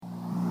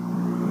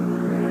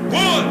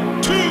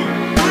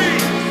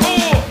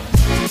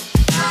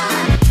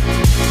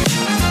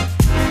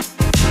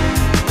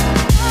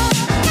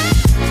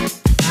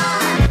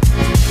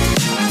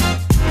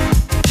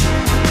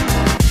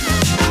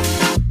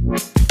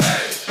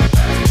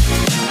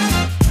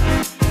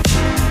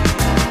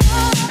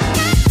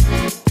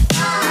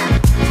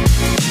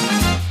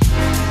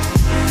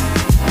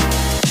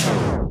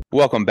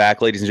Welcome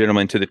back, ladies and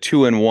gentlemen, to the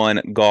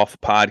 2-in-1 Golf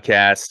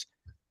Podcast.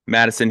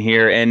 Madison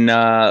here, and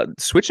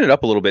switching it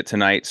up a little bit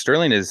tonight.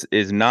 Sterling is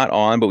not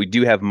on, but we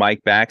do have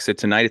Mike back. So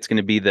tonight it's going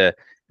to be the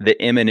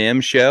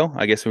M&M show.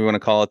 I guess we want to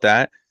call it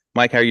that.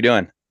 Mike, how are you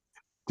doing?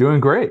 Doing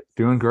great.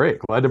 Doing great.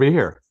 Glad to be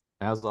here,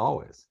 as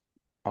always.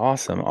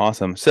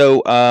 Awesome.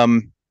 So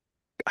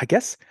I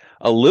guess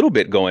a little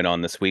bit going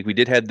on this week. We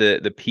did have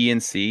the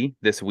PNC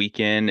this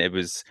weekend. It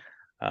was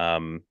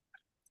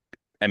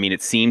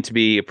it seemed to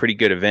be a pretty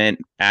good event,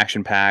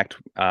 action-packed.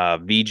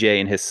 VJ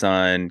and his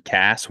son,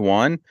 Cass,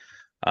 won.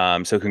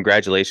 So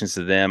congratulations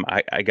to them.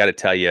 I got to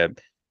tell you,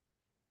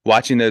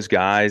 watching those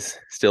guys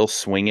still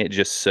swing it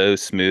just so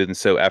smooth and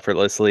so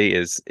effortlessly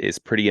is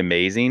pretty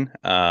amazing.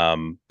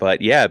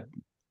 But yeah,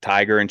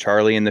 Tiger and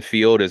Charlie in the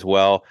field as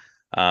well.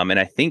 And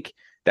I think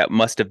that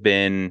must have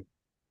been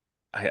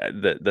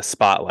the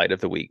spotlight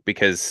of the week,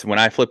 because when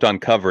I flipped on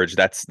coverage,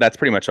 that's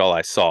pretty much all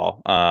I saw.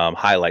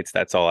 Highlights,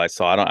 that's all I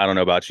saw. I don't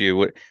know about you.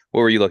 What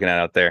were you looking at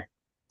out there?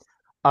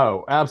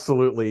 Oh,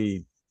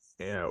 absolutely.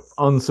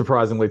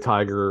 Unsurprisingly,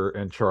 Tiger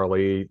and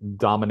Charlie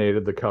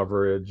dominated the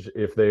coverage.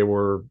 If they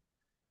were,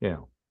 you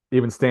know,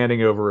 even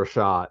standing over a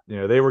shot,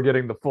 they were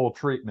getting the full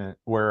treatment.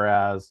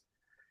 Whereas,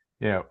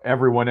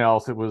 everyone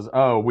else, it was,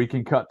 oh, we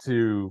can cut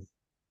to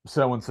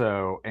so and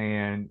so,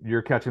 and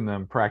you're catching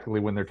them practically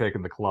when they're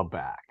taking the club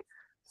back.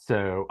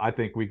 So I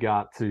think we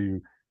got to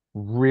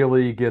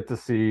really get to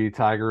see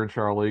Tiger and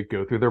Charlie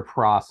go through their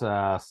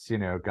process,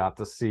 got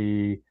to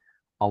see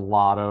a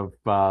lot of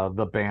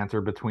the banter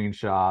between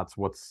shots,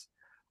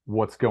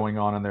 what's going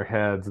on in their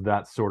heads,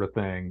 that sort of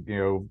thing,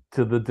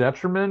 to the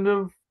detriment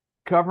of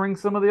covering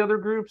some of the other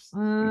groups.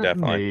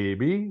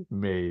 Definitely.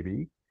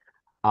 Maybe.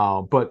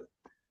 But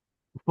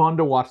fun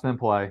to watch them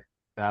play.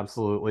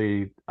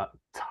 Absolutely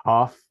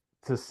tough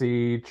to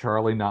see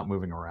Charlie not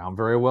moving around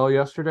very well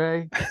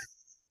yesterday.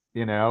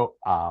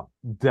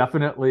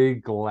 Definitely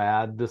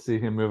glad to see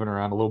him moving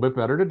around a little bit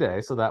better today.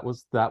 So that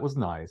was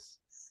nice.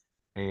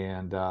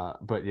 And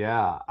but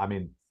yeah, I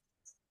mean,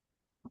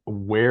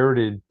 where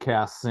did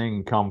Cass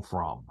Singh come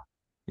from?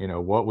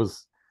 What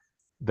was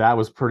that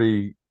was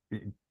pretty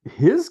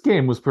his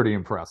game was pretty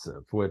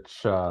impressive,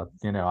 which I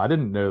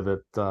didn't know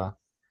that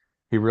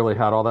he really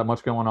had all that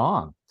much going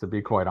on, to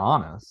be quite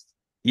honest.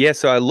 Yeah,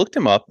 so I looked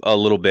him up a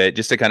little bit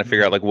just to kind of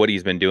figure out like what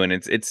he's been doing.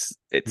 It sounds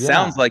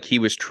Yeah. like he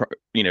was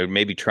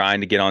maybe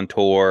trying to get on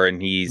tour,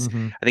 and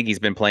Hmm. I think he's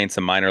been playing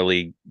some minor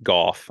league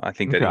golf. I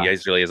think that he Okay.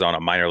 really is on a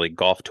minor league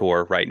golf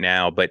tour right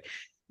now, but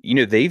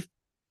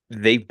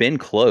they've been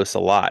close a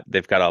lot.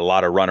 They've got a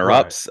lot of Right.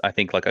 runner-ups, I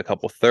think like a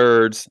couple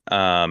thirds.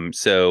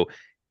 So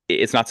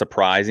it's not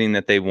surprising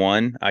that they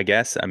won, I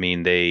guess. I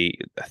mean, they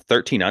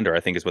 13 under, I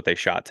think is what they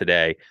shot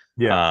today.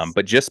 Yes.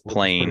 But just Which is pretty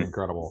playing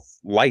incredible.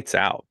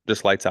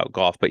 just lights out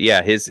golf. But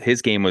yeah,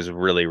 his game was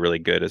really, really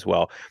good as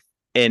well.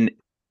 And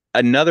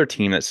another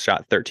team that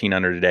shot 13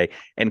 under today,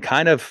 and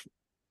kind of,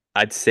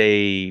 I'd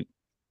say,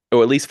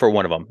 or at least for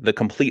one of them, the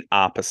complete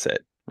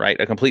opposite, right?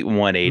 A complete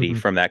 180 Hmm.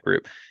 from that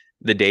group.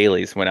 The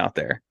Dailies went out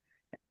there,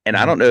 and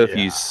I don't know if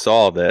you Yeah.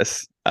 saw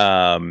this.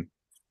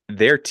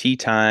 Their tee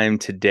time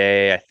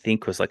today, I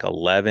think, was like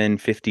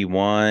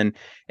 11:51,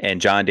 and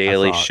John I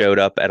Daly saw it. showed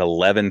up at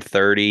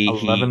 11:30.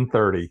 He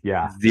 11:30.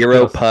 Yeah.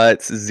 zero Just,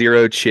 putts,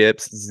 zero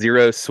chips,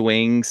 zero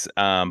swings,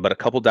 but a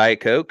couple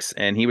Diet Cokes,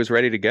 and he was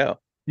ready to go.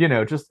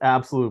 just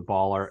absolute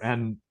baller.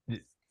 And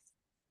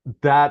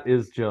that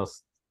is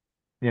just,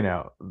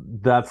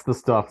 that's the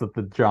stuff that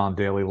the John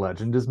Daly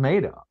legend is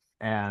made of.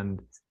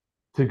 And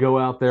to go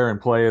out there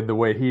and play the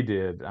way he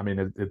did, I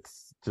mean,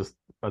 it's just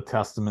a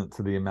testament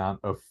to the amount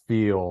of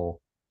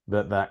feel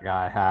that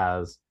guy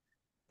has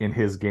in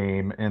his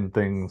game, and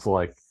things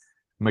like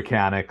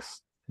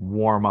mechanics,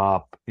 warm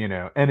up,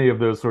 any of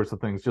those sorts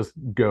of things just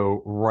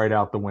go right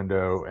out the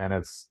window. And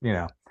it's,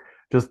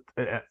 just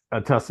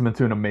a testament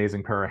to an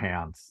amazing pair of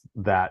hands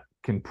that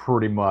can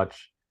pretty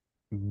much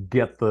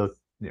get the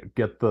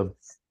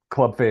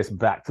club face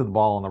back to the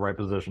ball in the right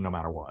position no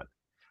matter what.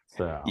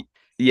 So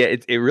Yeah,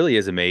 it really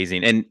is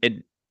amazing,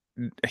 and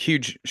a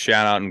huge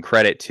shout out and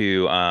credit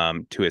to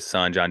his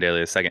son John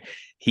Daly II.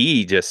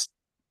 He just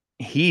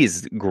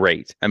he's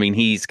great. I mean,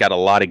 he's got a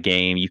lot of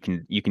game. You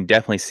can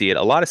definitely see it.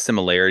 A lot of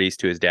similarities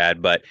to his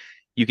dad, but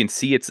you can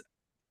see it's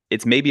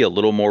maybe a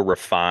little more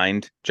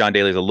refined. John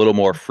Daly's a little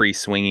more free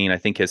swinging. I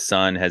think his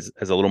son has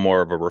a little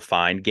more of a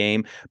refined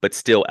game, but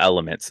still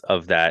elements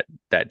of that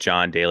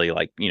John Daly,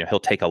 like, he'll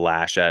take a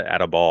lash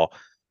at a ball.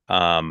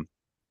 Um,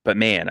 but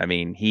man, I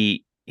mean,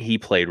 he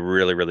played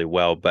really, really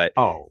well. But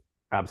oh,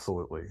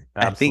 absolutely,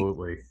 I think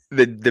absolutely.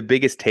 the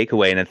biggest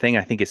takeaway, and the thing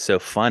I think is so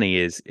funny,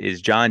 is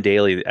John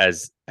Daly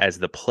as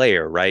the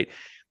player, right?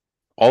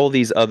 All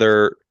these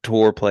other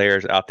tour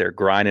players out there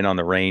grinding on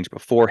the range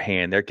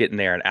beforehand. They're getting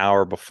there an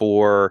hour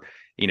before,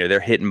 they're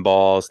hitting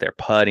balls, they're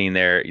putting,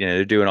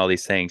 they're doing all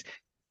these things.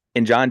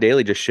 And John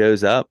Daly just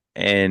shows up,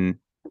 and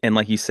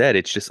like you said,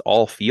 it's just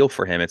all feel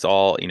for him. It's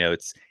all,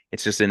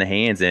 it's just in the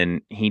hands,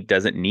 and he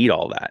doesn't need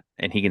all that.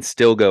 And he can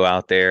still go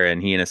out there,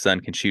 and he and his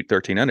son can shoot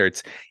 13 under.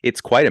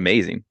 It's quite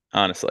amazing,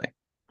 honestly.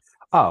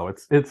 Oh,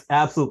 it's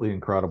absolutely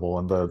incredible,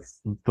 and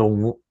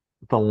the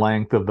the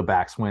length of the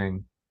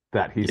backswing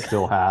that he Yeah.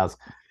 still has,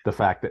 the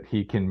fact that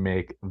he can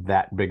make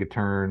that big a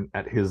turn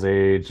at his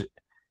age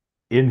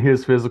in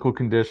his physical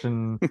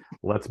condition.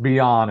 Let's be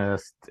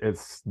honest,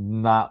 it's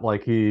not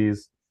like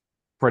he's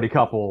Freddie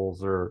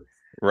Couples or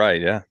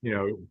Right. Yeah.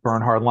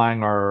 Bernhard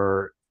Langer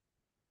or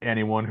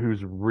anyone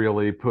who's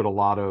really put a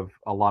lot of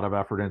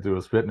effort into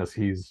his fitness.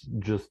 He's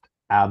just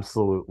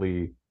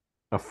absolutely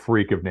a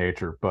freak of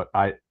nature. But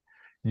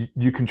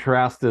you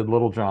contrasted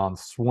Little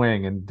John's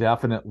swing, and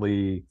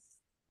definitely,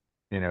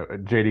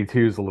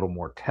 JD2 is a little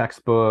more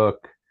textbook,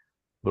 a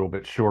little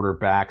bit shorter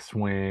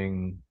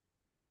backswing,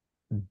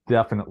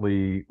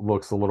 definitely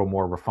looks a little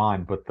more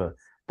refined, but the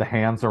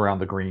hands around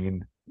the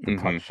green, the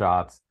touch Hmm.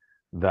 shots,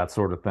 that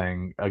sort of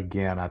thing.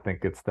 Again, I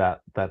think it's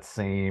that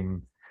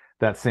same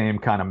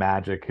kind of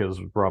magic has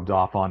rubbed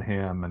off on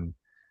him, and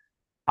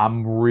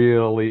I'm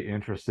really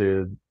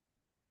interested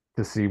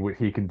to see what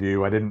he can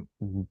do. I didn't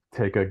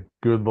take a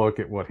good look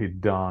at what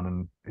he'd done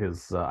in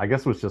his, I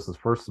guess it was just his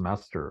first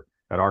semester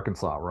at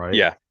Arkansas, right?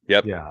 Yeah.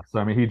 Yep. Yeah. So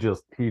I mean, he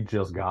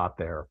just got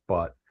there,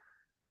 but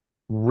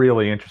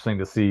really interesting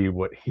to see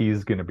what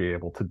he's going to be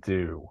able to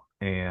do,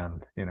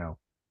 and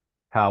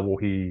how will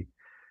he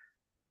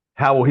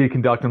how will he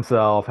conduct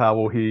himself? How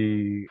will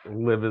he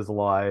live his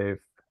life?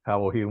 How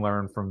will he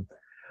learn from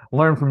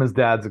his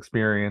dad's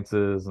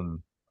experiences? And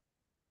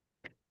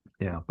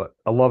yeah, but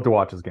I love to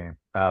watch his game.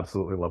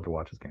 Absolutely love to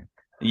watch his game.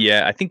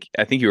 Yeah, I think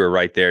you were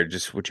right there.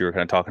 Just what you were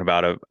kind of talking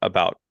about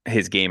about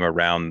his game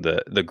around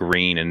the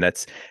green, and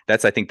that's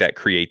I think that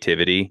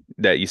creativity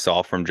that you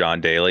saw from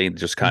John Daly,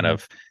 just kind Mhm.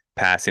 of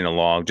passing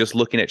along, just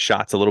looking at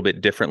shots a little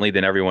bit differently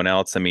than everyone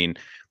else. I mean,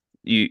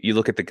 you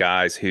look at the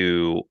guys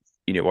who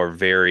are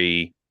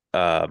very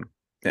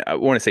I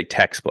want to say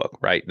textbook,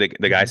 right? The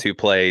guys Mhm. who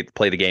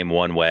play the game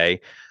one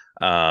way,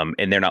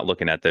 and they're not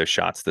looking at those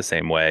shots the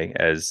same way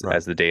Right.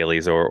 as the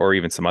dailies or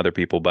even some other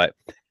people. But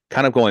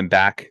kind of going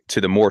back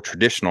to the more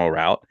traditional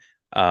route,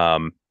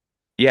 um,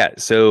 yeah.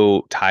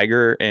 So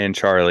Tiger and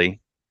Charlie,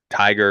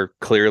 Tiger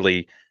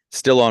clearly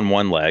still on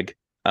one leg.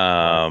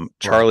 Right. Right.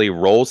 Charlie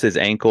rolls his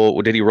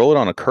ankle. Did he roll it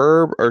on a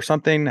curb or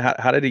something?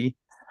 How did he?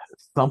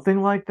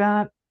 Something like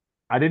that.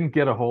 I didn't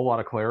get a whole lot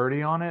of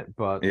clarity on it,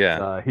 but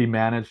Yeah, he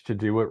managed to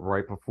do it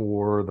right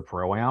before the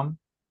pro-am,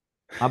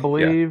 I yeah,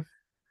 believe.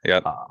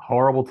 yep,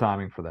 Horrible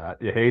timing for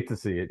that. You hate to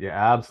see it. You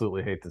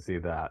absolutely hate to see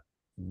that.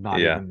 Not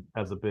yeah. even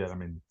as a bit. I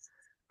mean,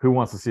 who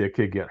wants to see a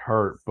kid get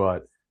hurt?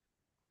 But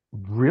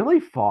really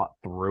fought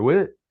through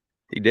it.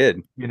 He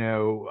did. You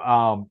know,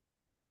 um,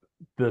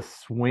 the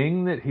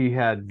swing that he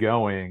had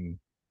going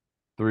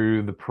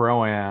through the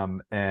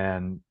pro-am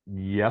and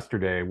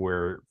yesterday,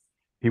 where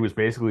he was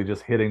basically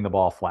just hitting the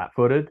ball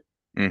flat-footed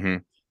Hmm.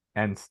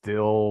 and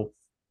still,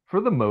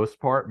 for the most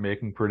part,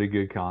 making pretty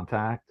good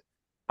contact.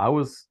 I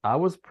was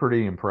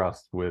pretty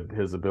impressed with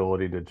his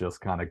ability to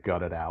just kind of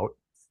gut it out.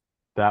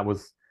 That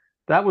was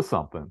that was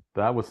something.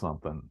 That was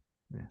something.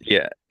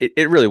 Yeah. Yeah,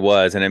 it really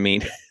was. And I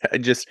mean, I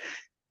just,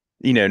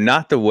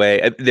 not the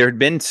way there had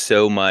been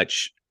so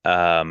much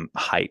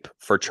hype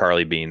for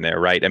Charlie being there,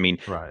 right? I mean,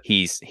 Right.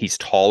 he's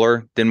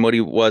taller than what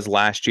he was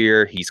last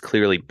year. He's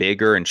clearly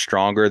bigger and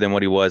stronger than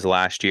what he was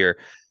last year.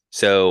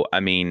 So, I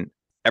mean,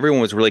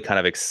 everyone was really kind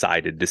of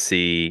excited to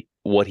see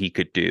what he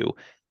could do.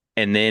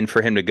 And then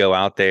for him to go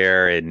out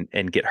there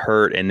and get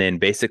hurt, and then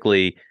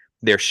basically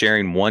they're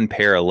sharing one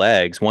pair of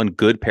legs, one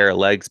good pair of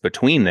legs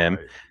between them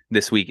Right.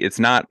 this week. It's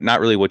not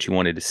really what you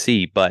wanted to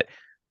see, but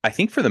I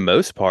think for the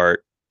most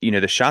part,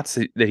 the shots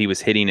that he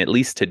was hitting, at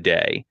least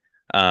today,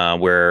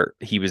 where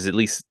he was at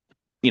least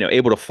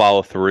able to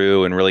follow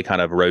through and really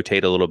kind of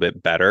rotate a little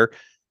bit better,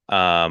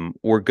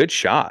 were good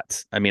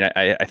shots. I mean,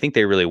 I think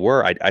they really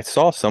were. I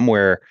saw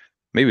somewhere,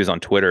 maybe it was on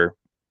Twitter,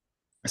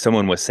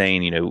 someone was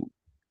saying,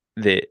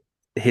 that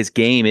his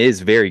game is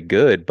very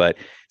good, but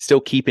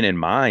still keeping in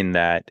mind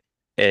that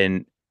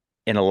in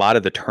a lot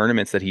of the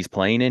tournaments that he's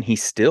playing in,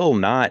 he's still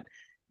not,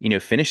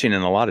 finishing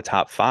in a lot of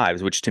top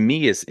fives, which to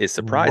me is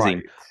surprising.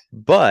 Right.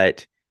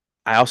 But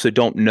I also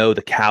don't know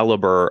the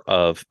caliber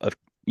of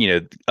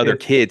other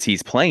It's kids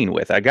he's playing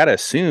with. I gotta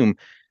assume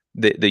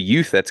the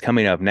youth that's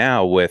coming up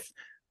now with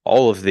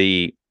all of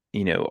the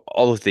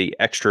all of the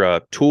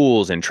extra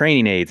tools and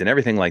training aids and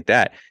everything like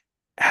that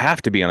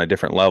have to be on a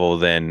different level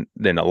than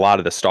a lot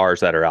of the stars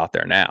that are out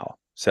there now.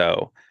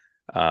 So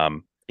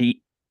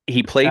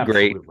he played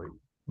great, absolutely.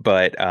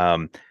 but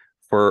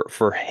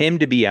for him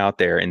to be out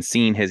there and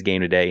seeing his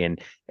game today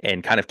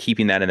and kind of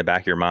keeping that in the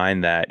back of your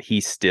mind that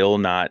he's still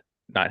not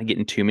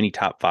getting too many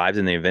top fives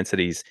in the events that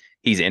he's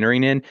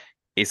entering in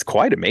is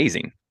quite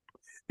amazing.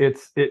 It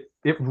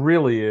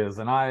really is.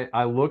 And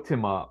I looked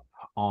him up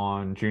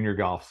on Junior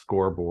Golf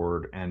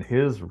Scoreboard, and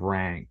his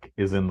rank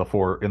is in the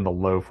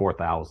low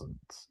 4,000s.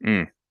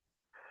 Mm,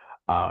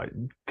 Uh,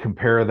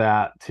 Compare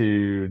that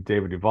to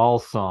David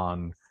Duval's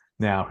son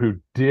now, who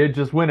did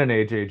just win an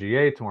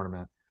AJGA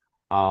tournament.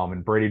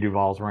 And Brady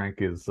Duval's rank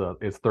is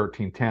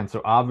 1310.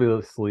 So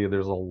obviously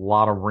there's a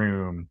lot of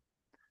room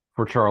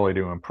for Charlie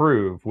to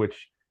improve,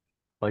 which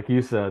like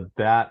you said,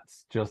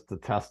 that's just a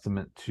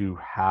testament to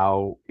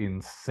how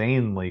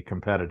insanely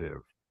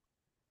competitive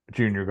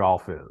junior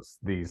golf is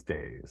these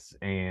days.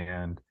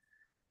 And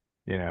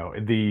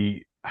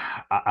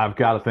I've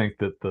got to think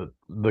that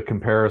the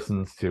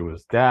comparisons to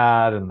his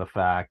dad and the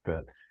fact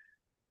that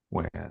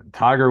when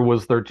Tiger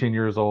was 13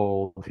 years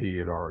old, he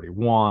had already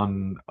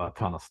won a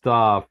ton of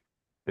stuff.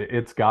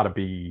 It's got to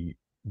be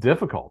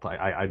difficult.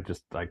 I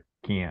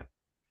can't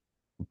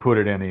put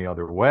it any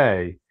other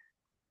way.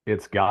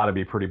 It's got to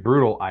be pretty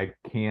brutal. I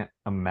can't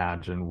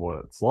imagine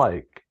what it's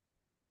like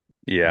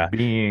Yeah.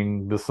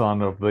 being the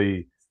son of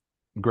the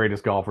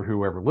greatest golfer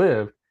who ever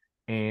lived,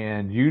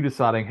 and you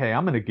deciding, hey,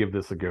 I'm going to give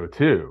this a go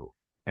too,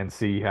 and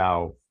see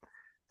how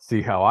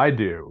I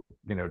do.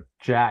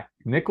 Jack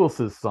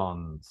Nicklaus's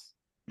sons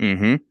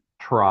Mm-hmm.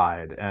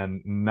 tried,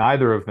 and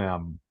neither of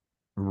them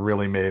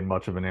really made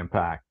much of an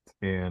impact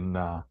in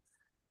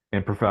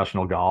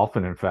professional golf.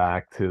 And in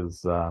fact,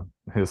 his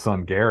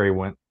son Gary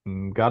went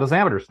and got his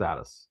amateur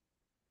status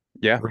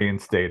Yeah.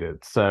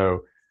 reinstated.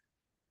 So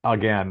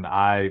again,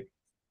 I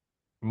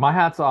my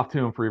hat's off to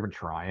him for even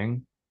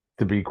trying,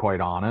 to be quite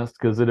honest,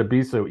 because it'd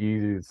be so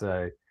easy to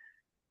say,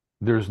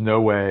 there's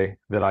no way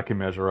that I can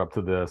measure up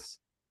to this.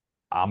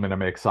 I'm going to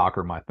make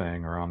soccer my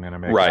thing, or I'm going to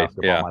make Right.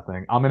 basketball Yeah. my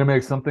thing. I'm going to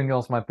make something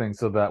else my thing,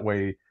 so that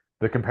way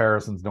the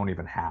comparisons don't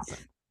even happen.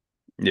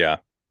 Yeah.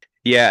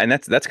 Yeah, and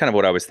that's kind of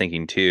what I was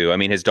thinking too. I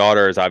mean, his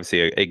daughter is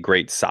obviously a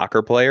great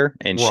soccer player,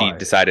 and she Right.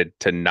 decided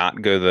to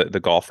not go the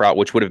golf route,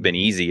 which would have been Mhm.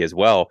 easy as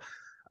well.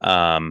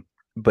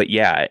 But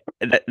yeah,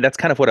 that's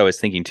kind of what I was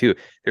thinking too.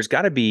 There's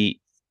got to be,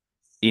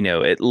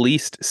 at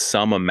least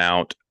some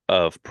amount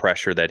of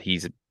pressure that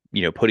he's,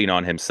 putting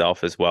on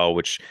himself as well,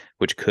 which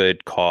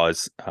could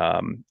cause,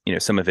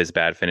 some of his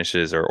bad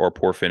finishes or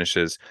poor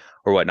finishes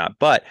or whatnot.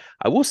 But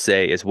I will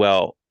say as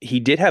well, he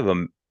did have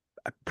a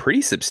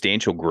pretty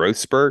substantial growth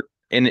spurt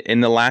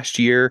in the last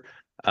year.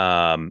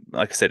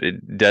 Like I said,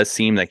 it does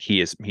seem like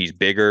he's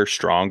bigger,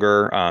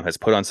 stronger, has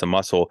put on some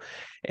muscle,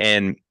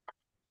 and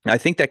I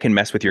think that can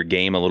mess with your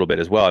game a little bit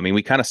as well. I mean,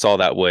 we kind of saw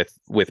that with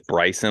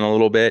Bryson a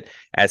little bit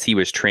as he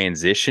was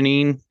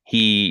transitioning.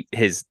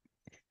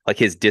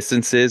 His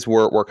distances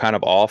were kind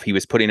of off. He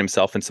was putting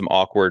himself in some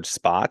awkward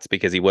spots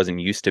because he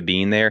wasn't used to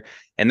being there,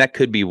 and that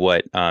could be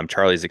what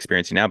Charlie's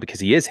experiencing now, because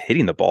he is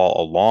hitting the ball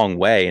a long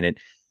way. And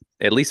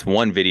at least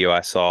one video I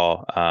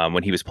saw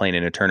when he was playing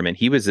in a tournament,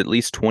 he was at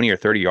least 20 or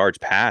 30 yards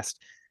past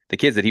the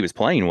kids that he was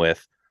playing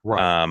with.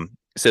 Right.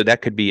 So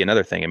that could be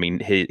another thing. I mean,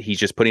 he's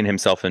just putting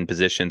himself in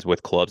positions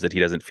with clubs that he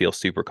doesn't feel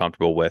super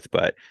comfortable with,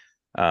 but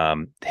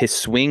his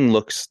swing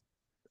looks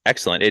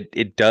excellent.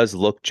 It does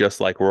look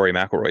just like Rory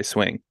McIlroy's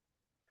swing.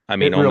 I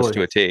mean, It almost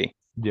really, to a T.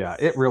 yeah,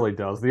 it really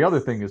does. The other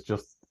thing is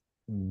just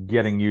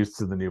getting used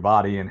to the new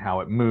body and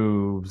how it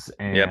moves,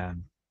 Yep.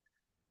 and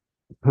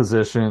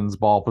positions,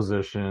 ball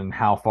position,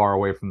 how far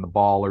away from the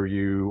ball are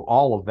you?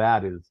 All of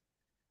that is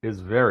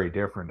very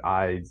different.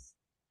 I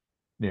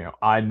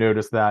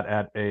noticed that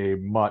at a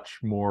much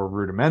more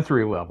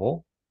rudimentary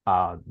level,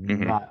 Hmm.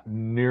 not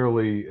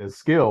nearly as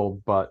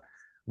skilled, but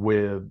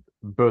with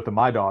both of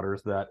my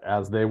daughters, that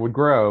as they would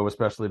grow,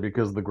 especially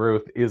because the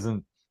growth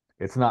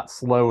it's not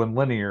slow and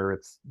linear.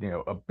 It's,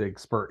 a big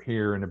spurt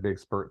here and a big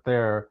spurt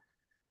there.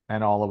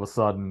 And all of a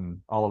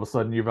sudden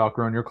you've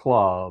outgrown your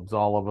clubs.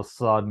 All of a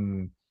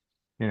sudden,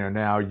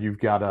 now you've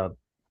got to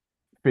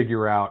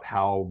figure out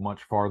how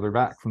much farther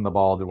back from the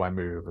ball do I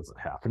move? Is it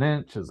half an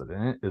inch? Is it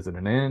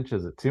an inch?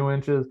 Is it 2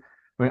 inches?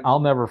 I mean, I'll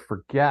never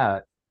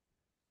forget.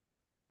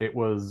 It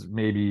was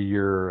maybe a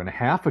year and a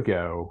half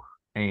ago,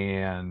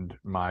 and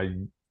my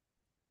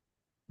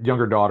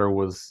younger daughter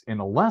was in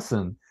a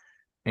lesson,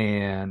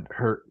 and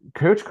her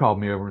coach called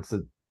me over and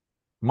said,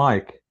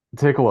 "Mike,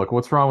 take a look.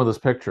 What's wrong with this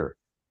picture?"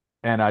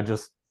 And I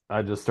just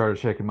started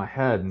shaking my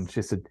head, and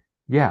she said,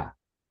 "Yeah,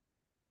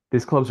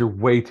 these clubs are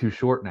way too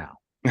short now.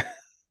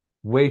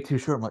 Way too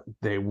short." I'm like,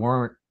 they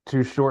weren't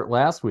too short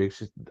last week.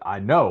 I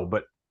know,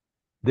 but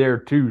they're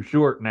too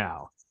short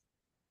now.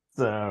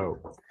 So,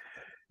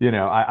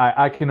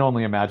 I can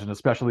only imagine,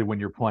 especially when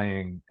you're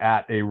playing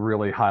at a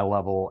really high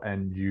level,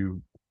 and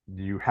you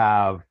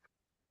have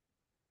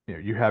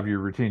you have your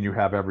routine, you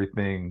have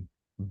everything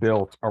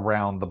built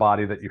around the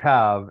body that you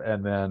have,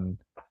 and then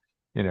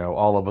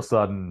all of a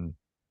sudden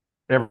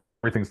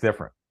everything's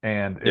different,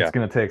 and Yeah. it's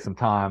going to take some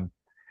time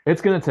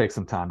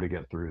to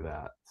get through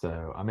that.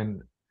 So I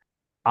mean,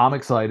 I'm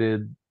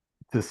excited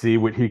to see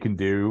what he can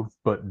do,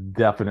 but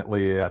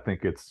definitely I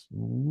think it's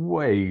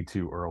way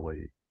too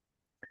early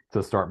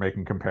to start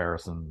making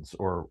comparisons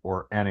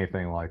or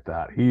anything like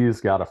that.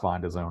 He's got to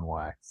find his own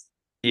way.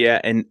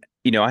 Yeah, and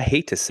I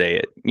hate to say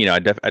it. I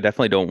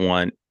definitely don't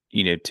want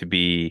to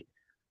be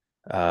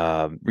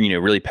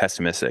really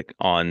pessimistic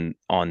on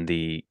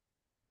the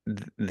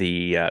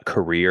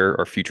career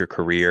or future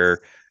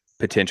career,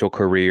 potential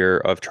career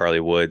of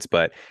Charlie Woods,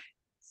 but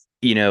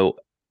you know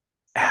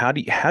how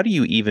do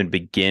you even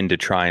begin to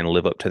try and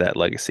live up to that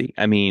legacy?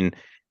 I mean,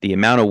 the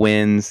amount of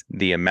wins,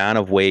 the amount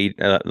of weight,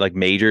 like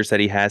majors that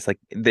he has, like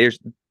there's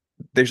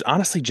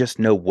honestly just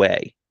no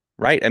way,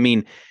 right? I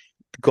mean,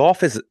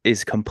 golf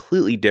is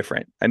completely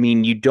different. I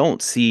mean, you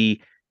don't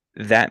see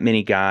that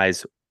many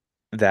guys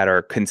that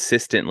are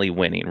consistently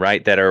winning,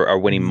 right? That are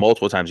winning Mhm.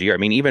 multiple times a year. I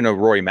mean, even a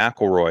Rory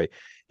McIlroy,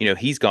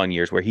 he's gone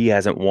years where he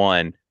hasn't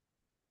won,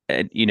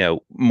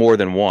 more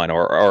than one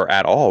or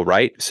at all,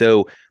 right?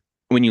 So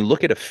when you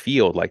look at a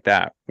field like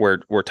that, where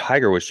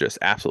Tiger was just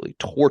absolutely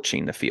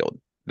torching the field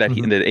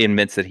Mhm. the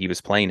events that he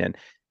was playing in,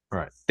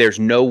 Right. there's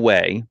no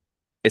way,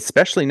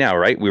 especially now,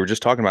 right? We were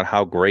just talking about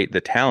how great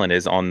the talent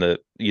is on the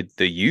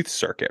youth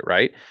circuit,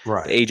 right? The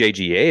Right.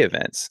 AJGA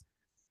events.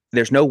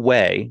 There's no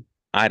way,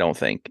 I don't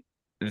think,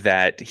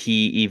 that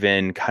he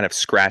even kind of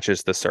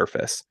scratches the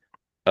surface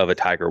of a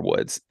Tiger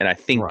Woods. And I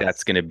think Right.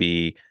 that's going to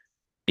be,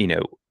 you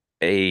know,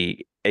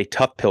 a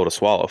tough pill to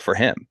swallow for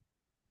him.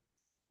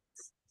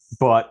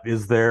 But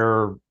is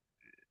there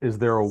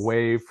a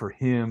way for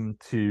him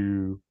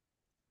to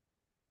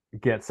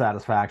get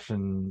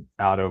satisfaction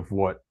out of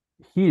what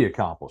he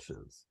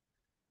accomplishes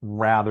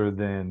rather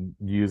than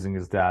using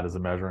his dad as a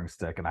measuring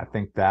stick? And I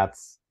think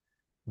that's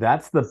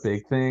the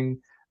big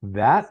thing.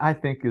 That I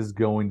think is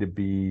going to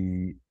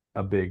be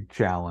a big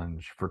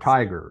challenge for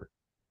Tiger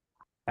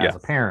Yeah. as a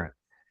parent,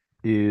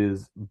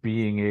 is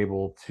being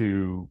able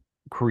to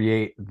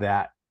create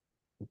that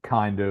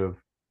kind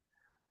of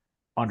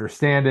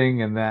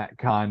understanding and that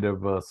kind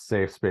of a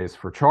safe space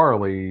for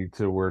Charlie,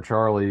 to where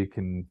Charlie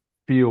can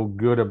feel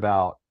good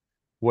about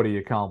what he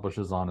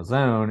accomplishes on his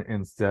own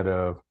instead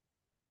of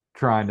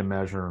trying to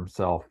measure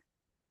himself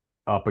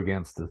up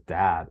against his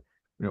dad.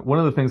 One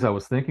of the things I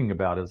was thinking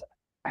about is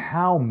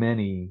how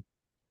many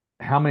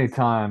how many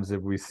times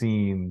have we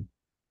seen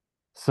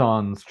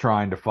sons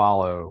trying to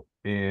follow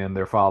in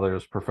their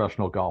father's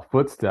professional golf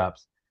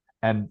footsteps,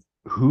 and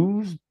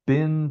who's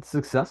been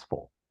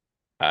successful?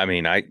 I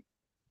mean, I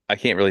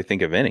can't really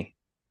think of any.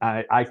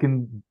 I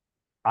can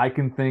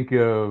think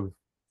of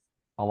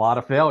a lot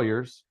of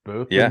failures.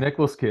 Both the Yeah.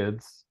 Nicklaus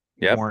kids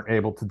Yep. weren't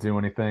able to do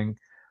anything.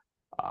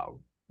 Uh,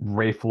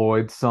 Ray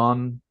Floyd's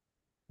son,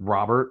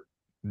 Robert,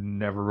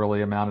 never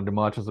really amounted to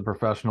much as a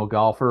professional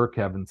golfer.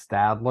 Kevin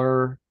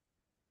Stadler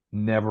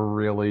never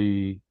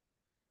really,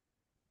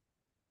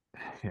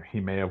 he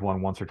may have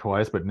won once or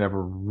twice, but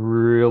never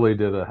really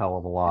did a hell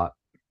of a lot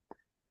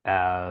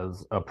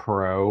as a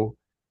pro.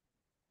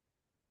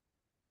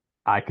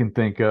 I can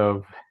think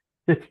of,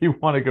 if you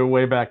want to go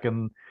way back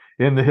in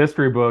the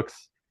history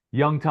books,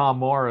 young Tom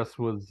Morris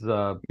was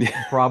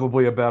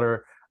probably a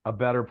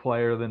better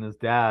player than his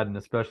dad, and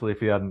especially if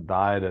he hadn't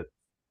died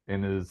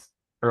in his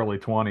early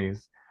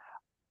 20s,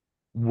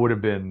 would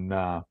have been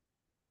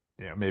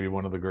maybe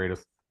one of the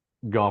greatest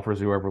golfers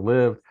who ever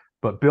lived.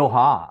 But Bill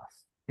Haas,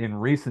 in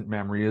recent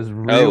memory, is Oh,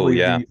 really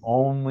yeah. the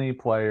only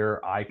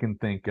player I can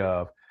think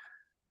of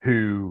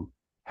who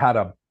had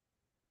a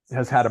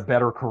has had a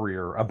better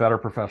career, a better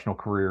professional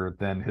career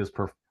than his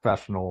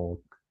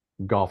professional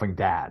golfing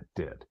dad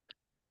did.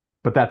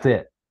 But that's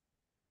it.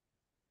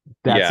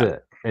 That's Yeah.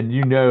 it. And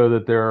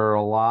that there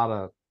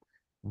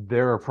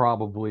are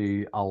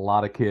probably a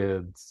lot of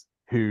kids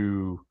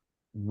who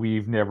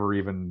we've never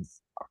even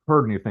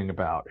heard anything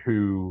about,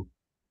 who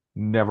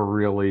never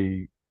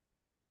really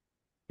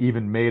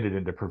even made it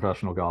into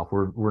professional golf.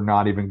 We're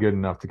not even good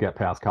enough to get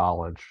past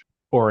college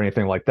or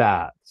anything like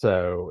that.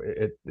 So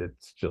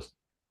it's just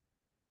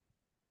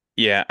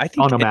Yeah.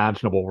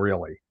 unimaginable,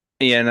 really.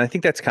 Yeah, and I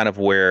think that's kind of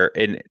where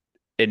and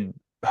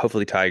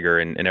hopefully Tiger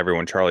and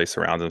everyone Charlie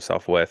surrounds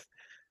himself with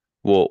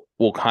will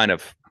kind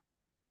of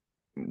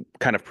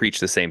preach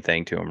the same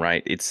thing to him,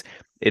 right? It's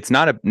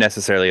not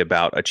necessarily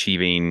about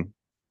achieving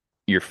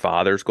your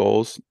father's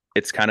goals.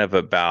 It's kind of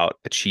about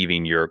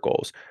achieving your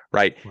goals,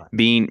 right? Right.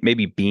 Being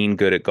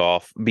good at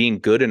golf, being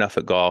good enough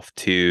at golf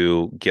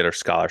to get a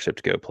scholarship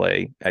to go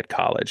play at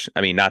college.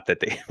 I mean, not that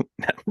they,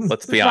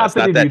 let's be Not honest,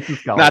 that he needs the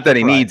not that scholarship,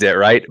 he right? needs it,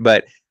 right?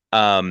 But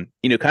kind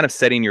of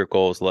setting your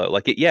goals low.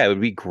 Like it would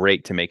be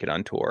great to make it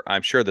on tour.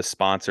 I'm sure the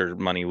sponsor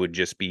money would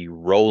just be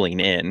rolling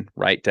in,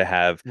 right? To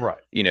have, Right.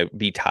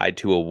 be tied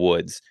to a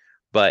Woods.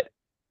 But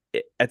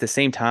at the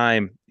same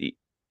time,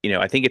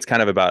 I think it's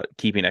kind of about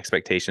keeping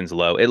expectations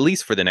low, at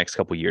least for the next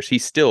couple of years.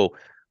 He's still,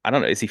 I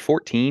don't know, is he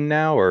 14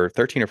 now or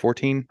 13 or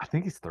 14? I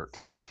think he's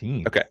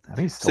 13. Okay. I think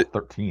he's So still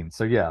 13.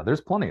 So yeah,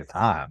 there's plenty of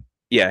time.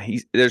 yeah,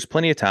 there's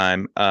plenty of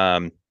time.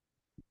 And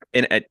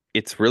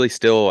it's really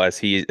still as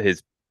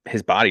his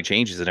body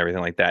changes and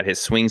everything like that. His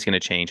swing's going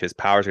to change. His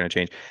power's going to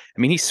change. I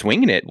mean, he's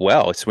swinging it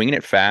well, he's swinging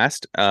it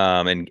fast,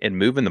 and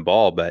moving the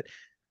ball. But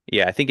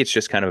yeah, I think it's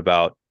just kind of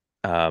about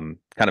kind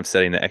of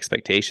setting the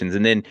expectations,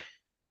 and then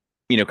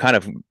kind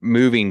of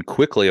moving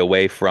quickly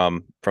away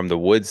from the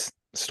Woods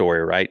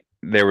story. Right,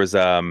 there was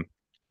Annika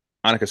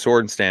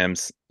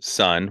Sorenstam's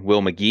son,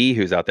 Will McGee,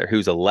 who's out there,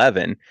 who's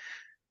 11,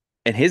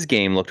 and his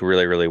game looked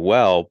really, really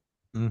well.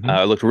 Mm-hmm.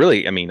 Looked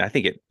really, I mean, I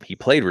think he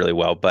played really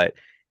well, but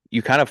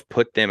you kind of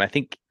put them, I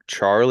think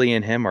Charlie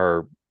and him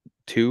are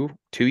two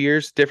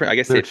years different. I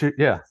guess They're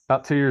yeah,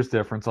 about 2 years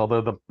difference.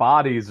 Although the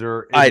bodies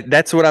are,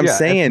 that's what I'm yeah, it's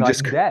saying. night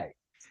Just and day.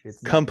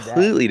 It's night and day.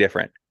 completely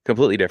different,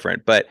 completely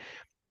different. But,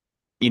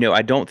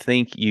 I don't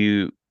think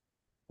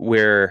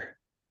where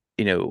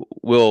Will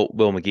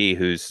McGee,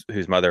 whose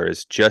mother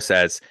is just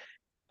as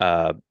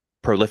uh,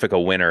 prolific a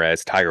winner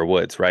as Tiger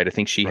Woods, right? I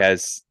think Right.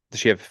 does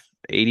she have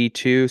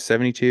 82,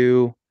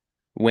 72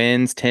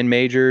 wins, 10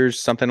 majors,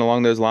 something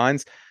along those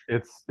lines.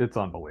 It's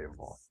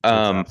unbelievable. It's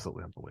Um,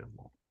 absolutely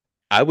unbelievable.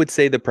 I would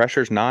say the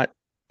pressure's not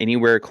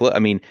anywhere close. I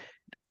mean,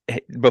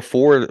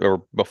 before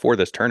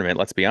this tournament,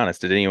 let's be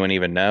honest, did anyone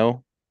even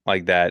know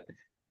like that?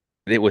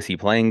 Was he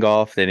playing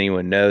golf? Did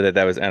anyone know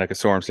that was Annika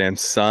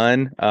Sorenstam's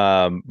son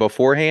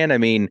beforehand? I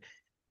mean,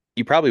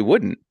 you probably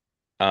wouldn't.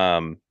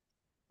 Um,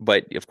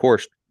 but of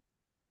course,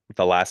 with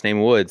the last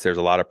name Woods, there's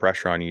a lot of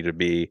pressure on you to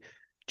be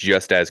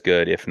just as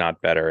good, if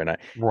not better.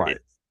 Right.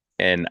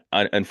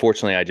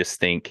 Unfortunately, I just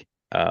think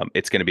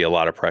it's going to be a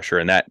lot of pressure,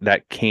 and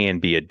that can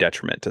be a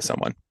detriment to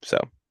someone. So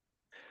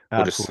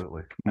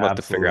Absolutely. we'll have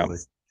to figure out.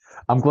 Absolutely.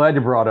 I'm glad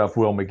you brought up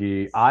Will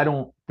McGee. I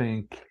don't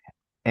think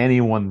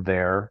anyone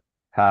there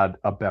had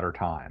a better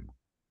time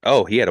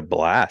Oh, he had a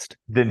blast.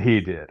 than he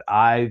did.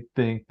 I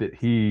think that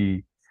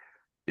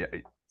yeah,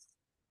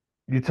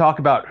 you talk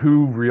about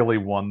who really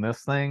won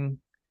this thing,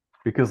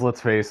 because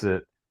let's face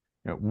it,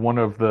 one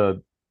of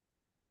the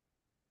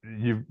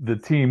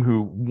team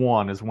who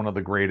won is one of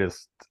the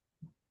greatest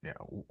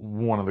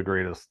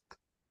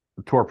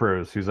tour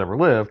pros who's ever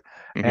lived,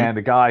 Hmm. and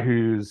a guy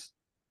who's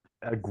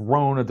a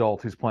grown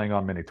adult who's playing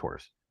on mini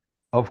tours.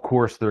 Of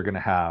course, they're going to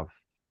have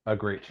a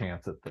great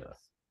chance at this.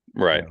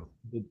 Right.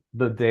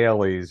 The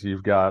dailies,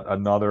 you've got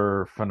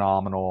another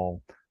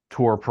phenomenal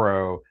tour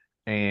pro,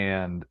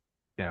 and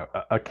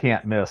a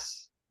can't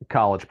miss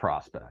college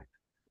prospect.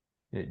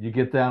 You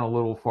get down a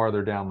little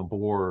farther down the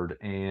board,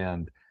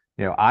 and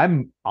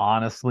I'm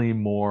honestly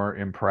more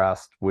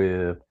impressed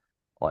with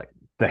like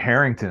the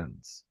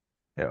Harringtons,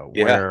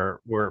 Yeah.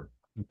 where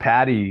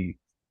Patty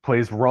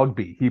plays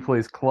rugby. He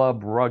plays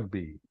club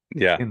rugby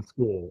Yeah. in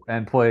school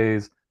and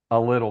plays a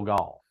little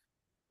golf.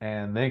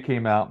 And they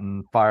came out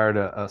and fired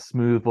a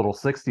smooth little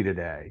 60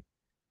 today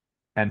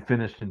and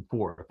finished in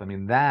fourth. I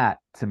mean, that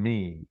to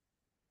me,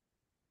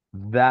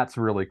 that's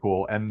really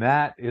cool. And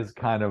that is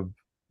kind of,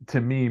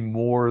 to me,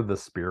 more the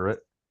spirit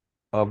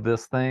of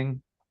this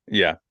thing,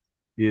 Yeah.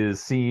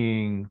 is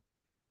seeing,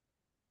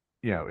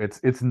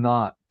 it's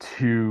not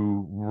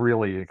two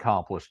really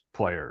accomplished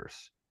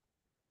players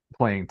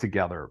playing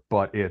together,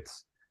 but you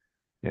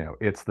know,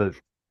 it's the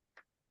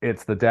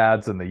it's the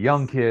dads and the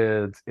young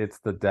kids, it's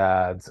the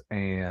dads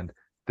and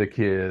the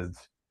kids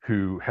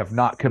who have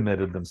not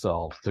committed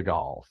themselves to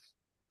golf.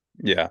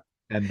 Yeah.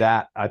 And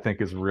that I think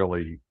is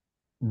really,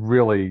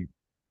 really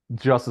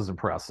just as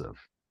impressive,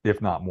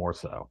 if not more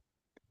so.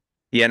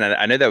 Yeah, and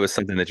I know that was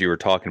something that you were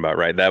talking about,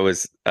 right? That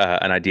was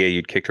an idea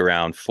you'd kicked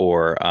around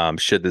for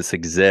should this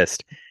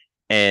exist,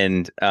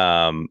 and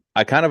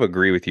I kind of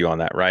agree with you on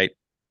that, right?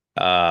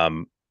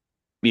 Um,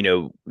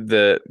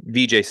 the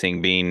VJ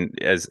Singh being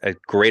as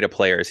great a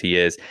player as he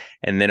is,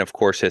 and then of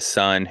course his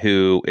son,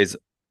 who is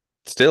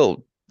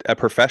still a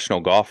professional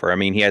golfer. I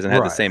mean, he hasn't had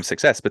the Right. same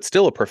success, but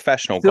still a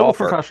professional Still a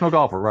golfer, professional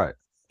golfer, right?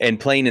 and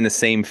playing in the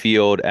same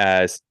field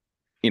as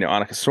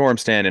Annika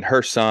Sorenstam and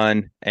her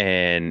son,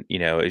 and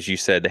as you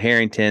said, the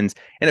Harringtons,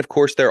 and of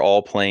course they're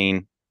all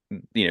playing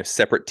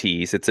separate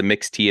tees. It's a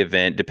mixed tee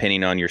event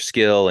depending on your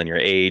skill and your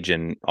age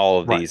and all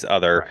of Right. these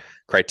other Right.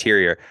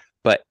 criteria.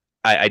 But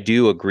I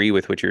do agree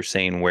with what you're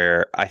saying,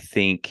 where I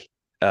think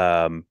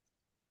um,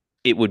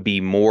 it would be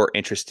more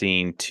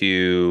interesting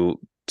to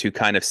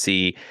kind of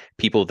see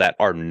people that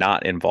are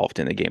not involved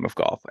in the game of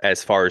golf,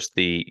 as far as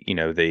the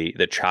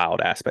child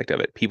aspect of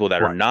it, people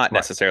that are Right. not Right.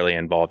 necessarily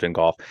involved in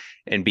golf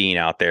and being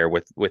out there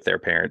with their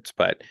parents.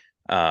 But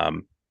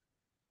um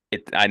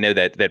I know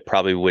that there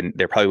probably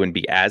wouldn't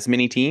be as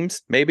many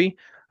teams, maybe,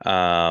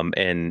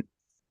 and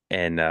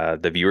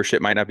the viewership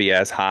might not be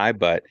as high,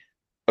 but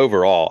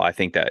overall I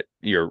think that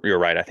you're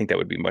right. I think that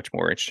would be much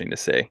more interesting to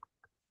see.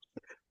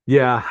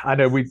 Yeah, I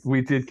know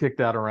we did kick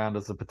that around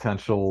as a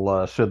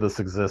potential should this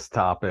exist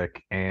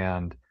topic,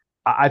 and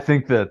I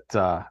think that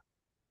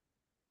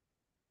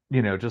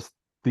just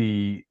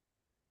the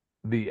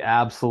the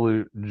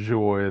absolute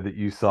joy that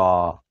you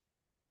saw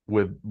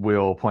with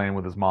Will playing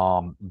with his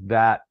mom,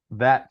 that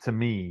to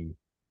me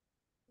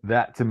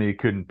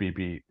couldn't be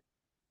beat.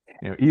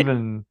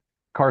 Even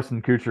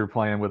Carson Kuchar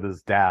playing with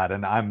his dad,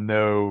 and I'm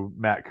no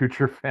Matt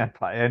Kuchar fan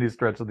by any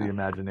stretch of the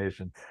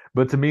imagination,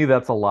 but to me,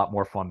 that's a lot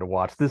more fun to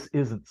watch. This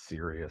isn't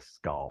serious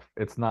golf.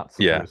 It's not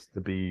Yeah. supposed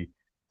to be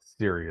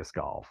serious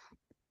golf.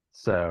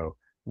 So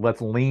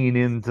let's lean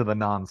into the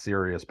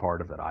non-serious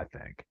part of it, I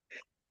think.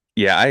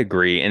 Yeah, I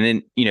agree. And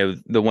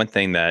then, the one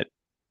thing that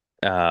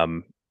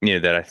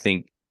I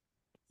think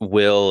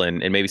Will and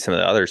maybe some of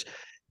the others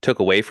took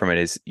away from it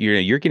is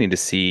you're getting to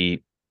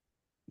see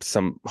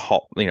some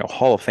Hall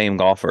of Fame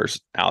golfers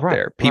out Right,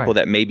 there, people right.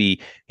 that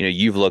maybe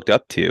you've looked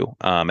up to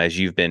as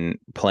you've been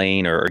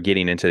playing or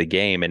getting into the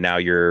game, and now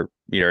you're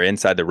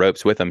inside the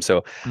ropes with them.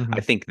 So I Hmm.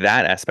 think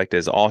that aspect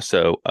is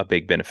also a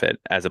big benefit,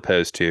 as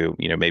opposed to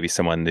maybe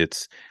someone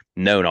that's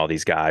known all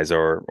these guys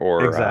or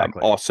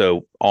Exactly.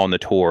 also on the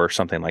tour or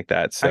something like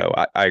that. I, So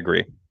I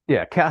agree.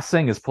 yeah, Cass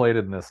Singh has played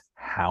in this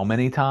how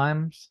many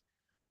times?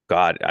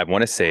 God, I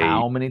want to say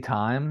how many at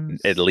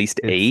times. least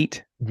It's,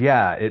 8.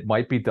 yeah, it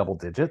might be double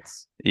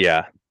digits.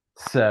 Yeah.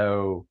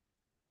 So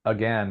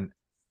again,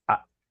 I,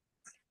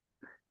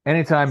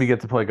 anytime you get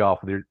to play golf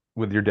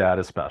with your dad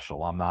is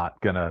special. I'm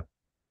not gonna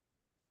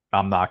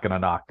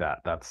knock that.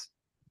 That's,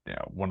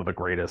 one of the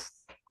greatest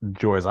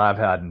joys I've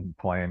had in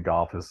playing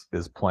golf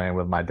is playing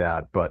with my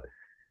dad. But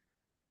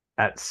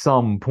at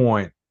some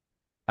point,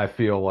 I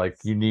feel like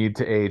you need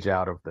to age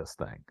out of this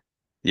thing.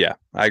 Yeah,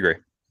 I agree.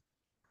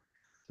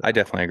 I So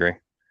definitely agree.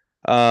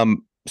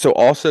 So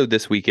also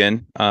this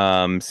weekend,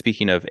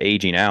 speaking of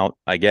aging out,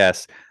 I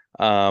guess,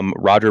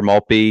 Roger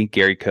Maltbie,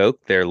 Gary Koch,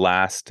 their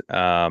last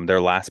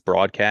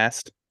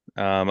broadcast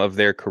of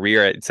their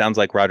career. It sounds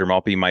like Roger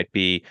Maltbie might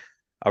be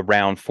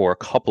around for a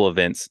couple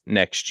events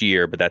next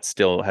year, but that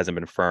still hasn't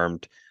been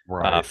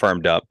right.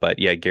 firmed up. But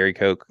yeah, Gary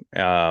Koch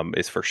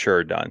is for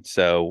sure done.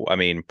 So I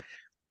mean,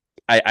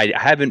 I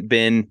haven't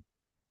been,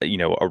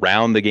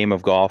 around the game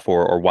of golf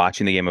or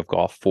watching the game of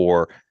golf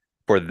for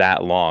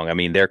that long. I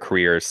mean, their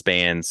career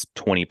spans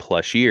 20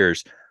 plus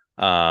years.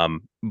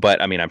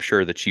 But I mean, I'm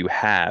sure that you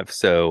have,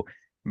 so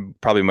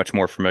probably much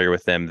more familiar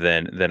with them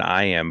than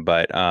I am.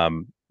 But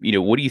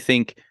what do you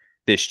think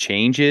this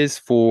changes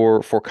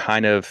for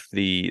kind of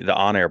the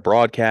on-air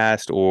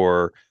broadcast,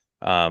 or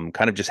kind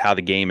of just how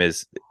the game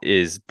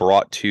is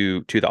brought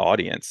to the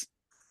audience?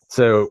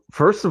 So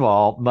first of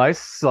all, nice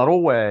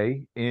subtle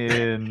way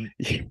in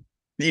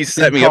You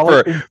set me up for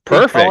in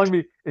perfect.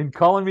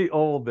 calling me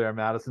old there,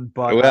 Madison.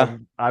 But Well,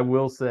 I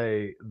will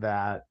say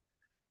that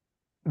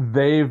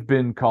they've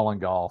been calling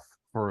golf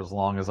for as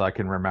long as I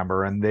can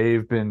remember, and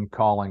they've been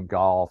calling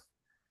golf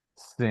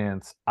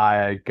since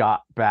I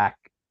got back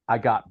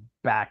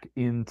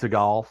into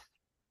golf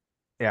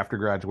after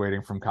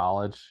graduating from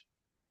college.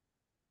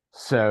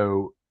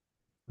 So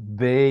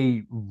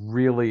they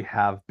really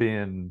have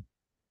been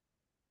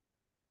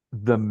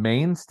the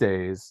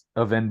mainstays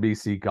of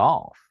NBC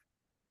golf.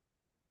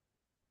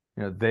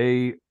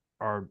 They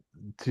are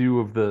two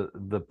of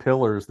the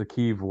pillars, the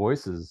key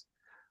voices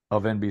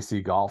of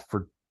NBC golf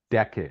for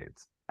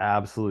decades,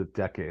 absolute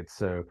decades.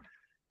 So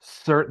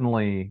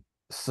certainly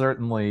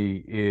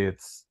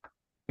it's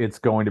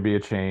going to be a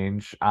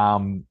change.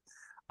 I'm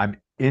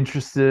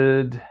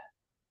interested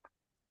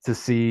to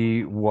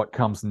see what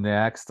comes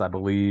next. I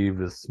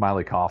believe is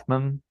Smiley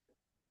Kaufman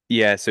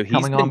yeah, so he's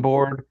coming on been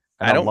board,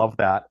 and I I don't love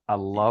that. I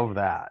love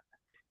that.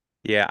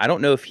 yeah, I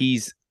don't know if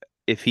he's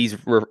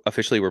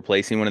officially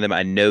replacing one of them.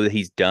 I know that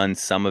he's done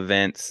some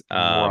events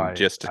Right.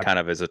 just to kind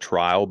of as a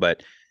trial,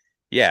 but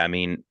yeah, I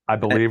mean, I eh,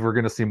 believe we're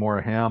going to see more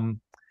of him,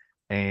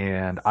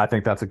 and I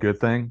think that's a good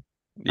thing.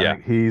 I yeah.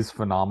 think he's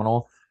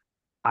phenomenal.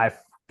 I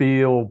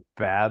feel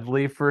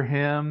badly for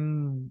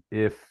him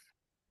if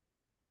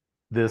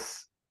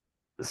this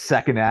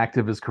second act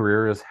of his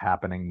career is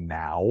happening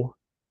now,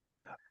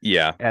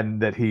 Yeah.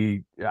 and that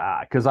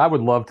because I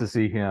would love to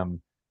see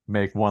him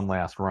make one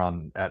last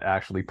run at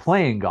actually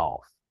playing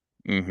golf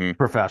Hmm.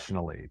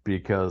 professionally,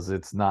 because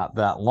it's not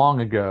that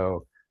long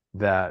ago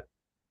that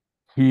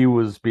he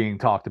was being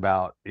talked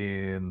about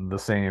in the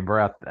same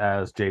breath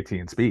as JT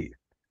and Speed.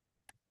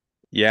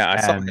 Yeah, I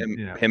saw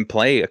And, him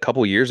play a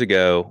couple years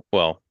ago.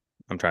 Well,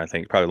 I'm trying to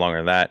think, probably longer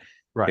than that.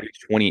 right. Maybe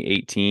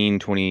 2018,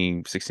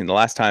 2016. The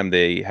last time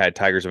they had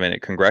Tigers event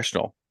at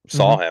Congressional,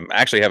 saw Hmm. him. I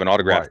actually have an Right.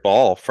 autographed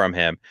ball from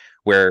him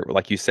where,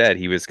 like you said,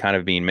 he was kind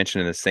of being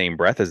mentioned in the same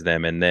breath as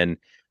them. And then,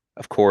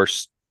 of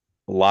course,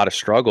 a lot of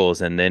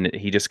struggles. And then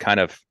he just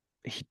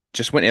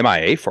went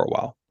MIA for a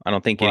while. I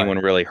don't think anyone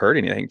Right. really heard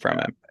anything from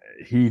him.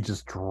 He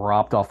just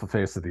dropped off the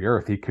face of the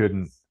earth. He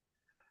couldn't,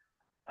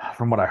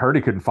 from what I heard,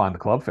 he couldn't find the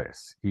club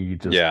face.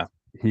 Yeah.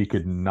 He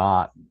could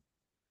not,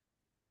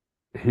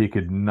 he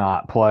could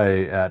not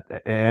play at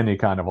any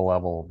kind of a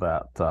level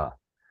that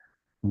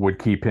would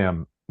keep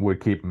him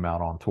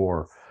out on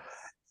tour.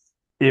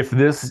 If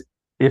this,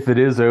 if it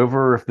is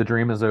over, if the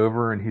dream is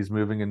over and he's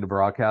moving into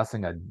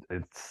broadcasting,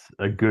 it's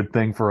a good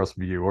thing for us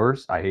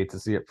viewers. I hate to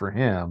see it for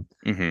him,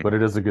 Hmm. but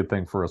it is a good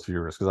thing for us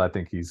viewers because I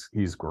think he's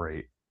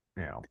great.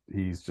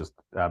 He's just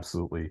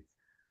absolutely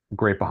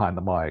great behind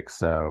the mic.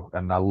 So,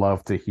 and I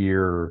love to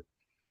hear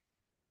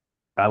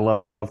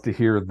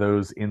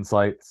those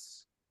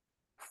insights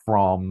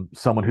from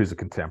someone who's a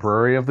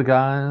contemporary of the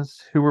guys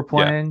who were Yeah.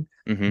 playing.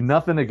 Hmm.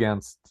 Nothing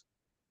against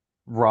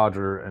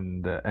Roger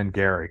and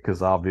Gary,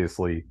 because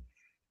obviously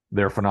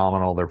they're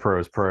phenomenal. They're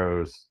pros,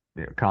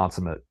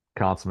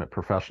 consummate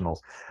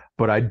professionals.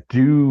 But I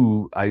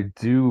do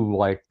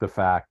like the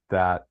fact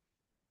that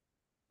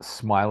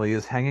Smiley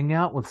is hanging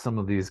out with some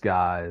of these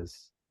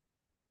guys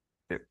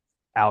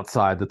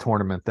outside the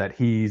tournament, that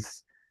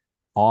he's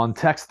on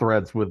text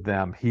threads with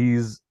them.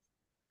 He's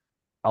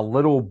a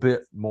little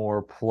bit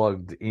more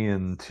plugged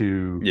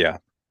into Yeah.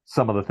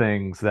 some of the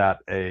things that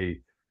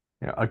a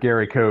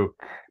Gary Koch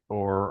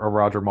or a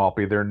Roger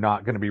Maltbie, they're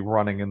not going to be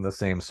running in the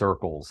same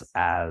circles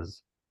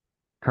as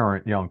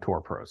current young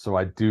tour pros. So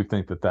I do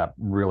think that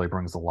really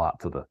brings a lot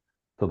to the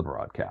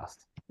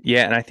broadcast.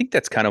 Yeah, and I think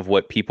that's kind of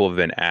what people have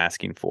been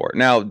asking for.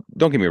 Now,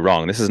 don't get me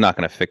wrong, this is not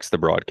going to fix the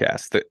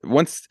broadcast.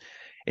 Once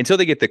until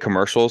they get the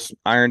commercials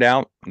ironed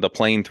out, the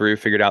playing through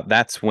figured out,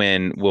 that's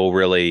when we'll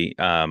really,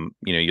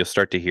 you'll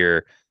start to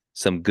hear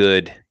some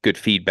good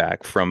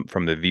feedback from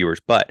the viewers.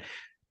 But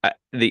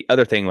the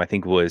other thing I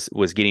think was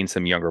getting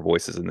some younger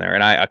voices in there,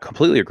 and I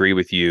completely agree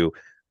with you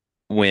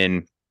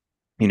when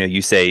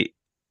you say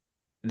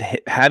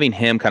having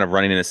him kind of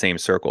running in the same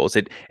circles.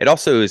 It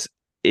also is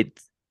it.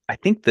 I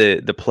think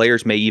the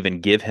players may even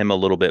give him a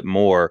little bit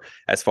more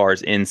as far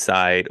as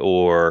insight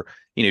or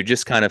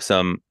just kind of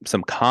some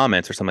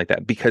comments or something like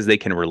that because they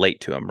can relate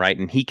to him, right?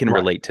 And he can Right,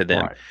 relate to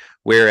them. right.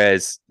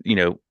 Whereas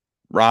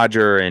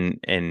Roger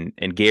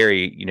and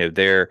Gary, I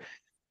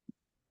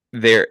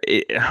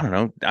don't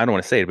know, I don't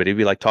want to say it, but it'd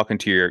be like talking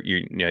to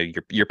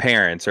your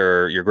parents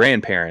or your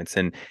grandparents,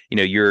 and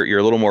you're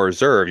a little more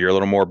reserved, you're a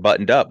little more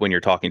buttoned up when you're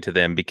talking to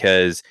them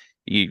because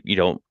you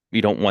don't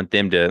want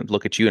them to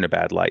look at you in a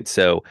bad light.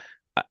 So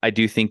I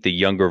do think the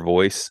younger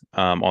voice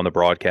on the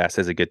broadcast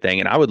is a good thing,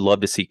 and I would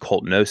love to see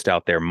Colt Knost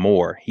out there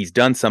more. He's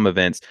done some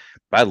events,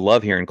 but I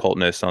love hearing Colt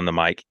Knost on the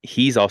mic.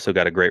 He's also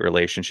got a great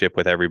relationship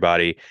with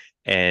everybody,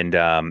 and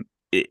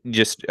it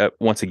just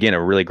once again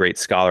a really great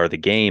scholar of the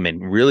game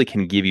and really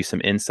can give you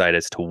some insight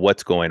as to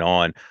what's going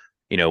on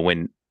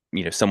when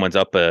someone's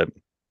up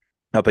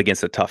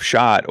against a tough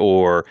shot,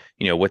 or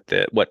what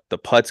the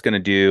putt's going to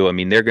do. I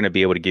mean, they're going to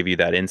be able to give you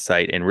that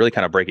insight and really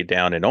kind of break it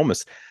down and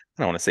almost,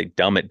 I don't want to say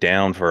dumb it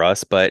down for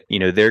us, but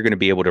they're going to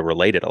be able to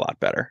relate it a lot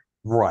better.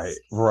 Right,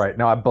 right.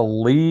 Now I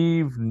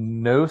believe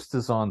Nost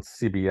is on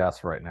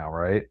CBS right now,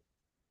 right?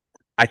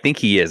 I think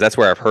he is. That's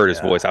where I've heard his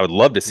Yeah, voice. I would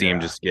love to see him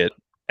yeah. just get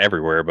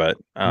everywhere, but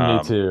Me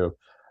too.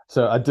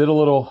 So I did a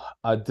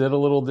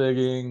little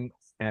digging,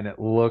 and it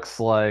looks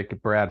like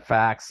Brad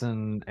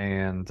Faxon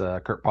and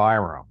Kurt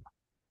Byram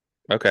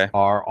okay.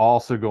 are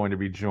also going to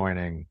be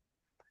joining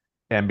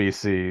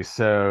NBC.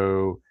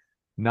 So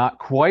not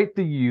quite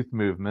the youth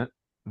movement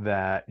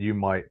that you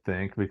might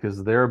think,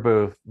 because they're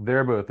both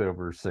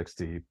over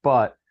 60,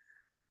 but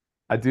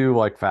I do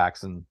like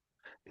Faxon.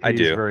 I He's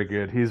do. very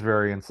good. He's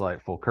very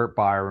insightful. Kurt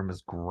Byram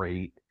is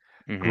great.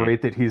 Hmm.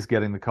 Great that he's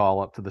getting the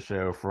call up to the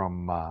show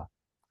from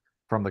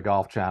the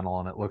Golf Channel,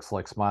 and it looks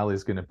like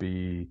Smiley's going to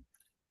be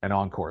an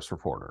on-course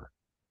reporter.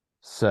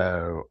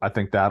 So I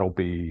think that'll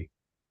be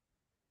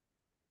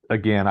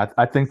again.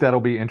 I think that'll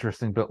be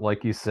interesting. But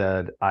like you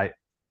said, I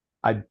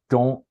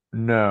don't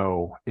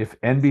know if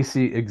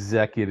NBC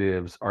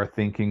executives are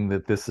thinking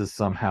that this is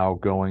somehow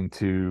going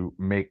to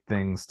make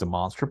things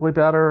demonstrably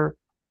better.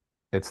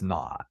 It's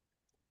not,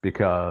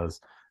 because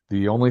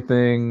the only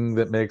thing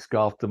that makes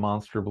golf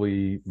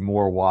demonstrably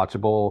more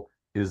watchable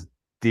is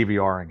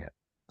DVRing it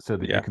so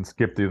that you Yeah. can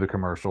skip through the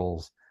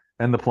commercials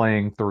and the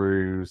playing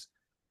throughs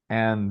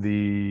and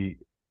the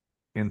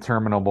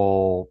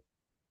interminable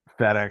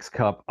FedEx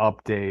Cup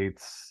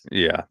updates,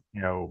 Yeah.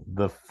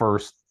 the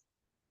first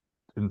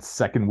and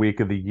second week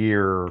of the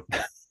year.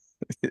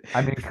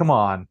 I mean, come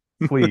on,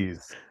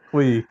 please,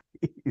 please.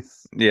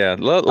 Yeah.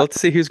 Let's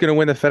see who's going to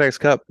win the FedEx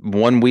Cup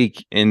 1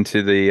 week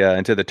into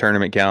the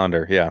tournament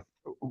calendar. Yeah.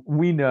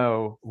 We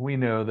know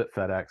that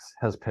FedEx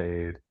has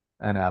paid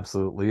an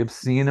absolutely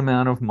obscene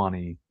amount of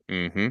money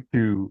Hmm.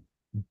 to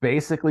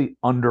basically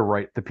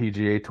underwrite the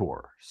PGA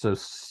Tour. So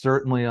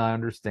certainly I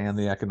understand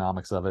the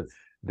economics of it.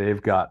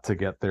 They've got to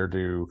get their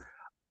due.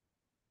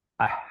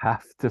 I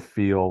have to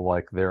feel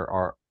like there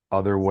are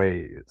other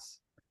ways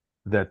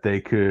that they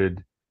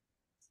could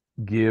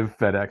give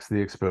FedEx the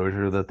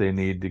exposure that they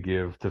need to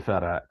give to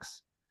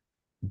FedEx,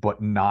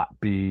 but not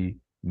be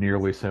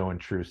nearly so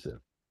intrusive.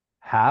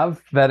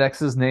 Have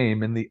FedEx's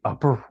name in the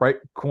upper right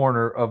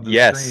corner of the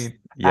Yes. screen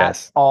at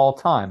Yes. all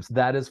times.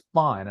 That is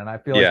fine, and I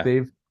feel like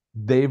Yeah.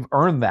 they've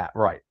earned that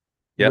right.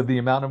 With Yep. the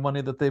amount of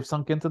money that they've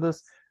sunk into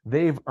this,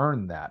 they've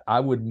earned that. I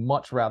would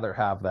much rather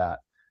have that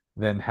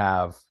than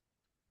have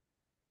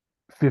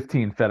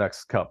 15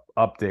 FedEx Cup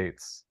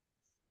updates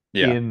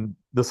Yeah. in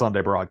the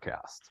Sunday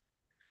broadcast.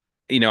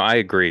 I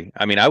agree.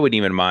 I mean, I wouldn't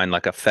even mind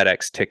like a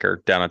FedEx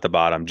ticker down at the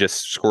bottom,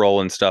 just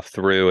scrolling stuff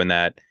through and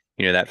that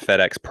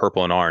FedEx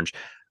purple and orange.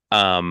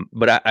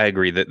 But I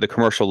agree that the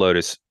commercial load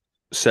is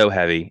so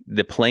heavy.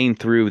 The playing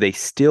through, they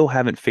still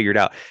haven't figured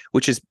out,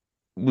 which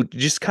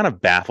just kind of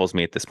baffles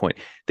me at this point.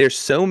 There's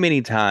so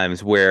many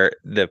times where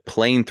the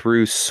playing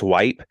through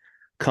swipe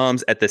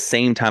comes at the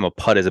same time a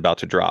putt is about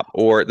to drop,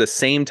 or at the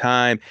same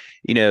time,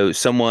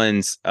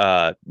 someone's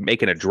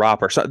making a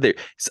drop or something.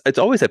 It's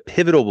always a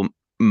pivotal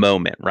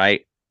moment,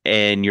 right?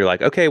 And you're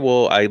like, okay,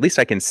 well, at least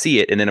I can see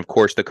it. And then, of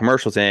course, the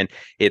commercial's in,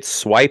 it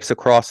swipes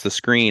across the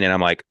screen. And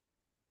I'm like,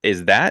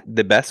 is that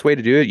the best way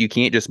to do it? You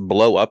can't just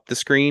blow up the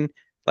screen.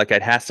 Like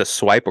it has to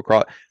swipe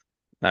across.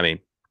 I mean,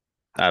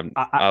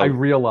 I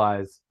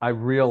realize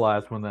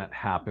when that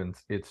happens,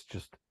 it's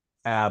just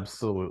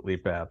absolutely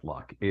bad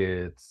luck.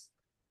 It's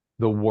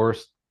the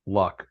worst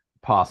luck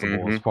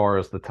possible as mhm. far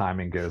as the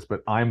timing goes.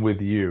 But I'm with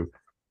you.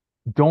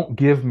 Don't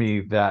give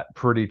me that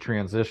pretty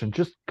transition.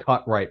 Just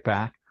cut right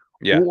back,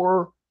 Yeah.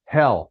 or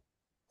hell,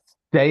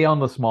 stay on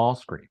the small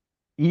screen.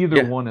 Either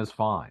Yeah. one is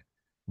fine.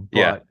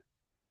 Yeah. But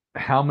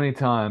how many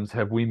times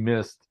have we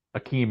missed a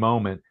key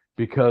moment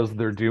because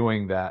they're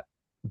doing that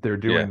they're Yeah.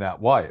 doing that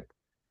wipe.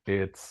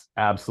 It's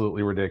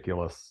absolutely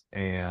ridiculous.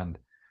 And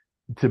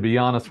to be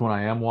honest, when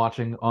I am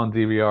watching on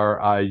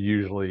DVR, I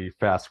usually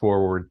fast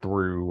forward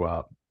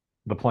through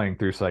the playing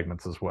through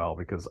segments as well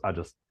because I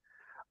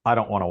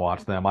don't want to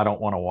watch them. I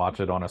don't want to watch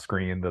it on a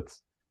screen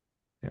that's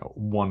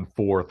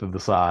 1/4 of the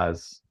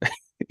size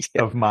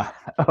Yeah. of my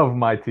of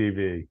my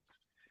TV.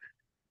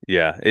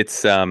 Yeah.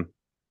 It's I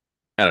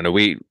don't know.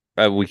 We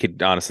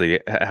could honestly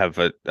have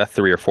a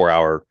 3 or 4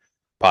 hour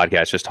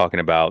podcast just talking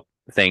about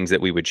things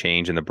that we would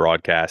change in the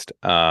broadcast.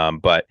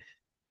 But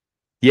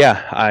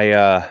yeah,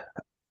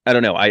 I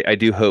don't know. I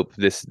do hope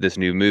this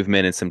new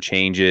movement and some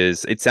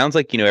changes. It sounds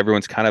like,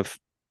 everyone's kind of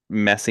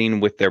messing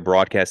with their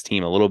broadcast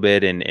team a little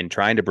bit and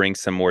trying to bring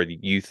some more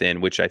youth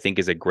in, which I think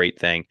is a great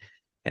thing.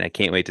 And I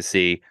can't wait to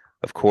see,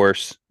 of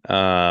course,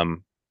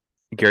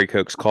 Gary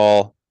Koch's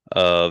call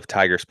of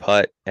Tiger's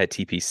putt at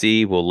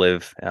TPC will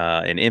live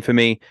in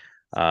infamy.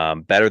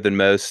 Better than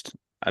most.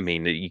 I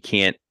mean, you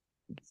can't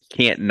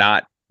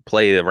not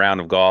play a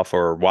round of golf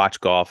or watch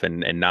golf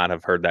and not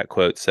have heard that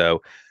quote.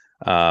 So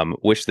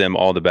wish them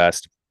all the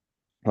best.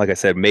 Like I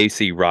said, may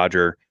see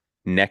Roger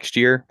next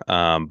year,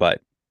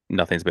 but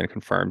nothing's been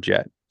confirmed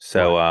yet.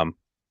 So Right.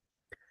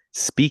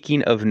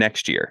 speaking of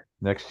next year,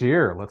 Next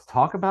year. Let's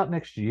talk about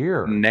next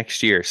year.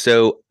 next year.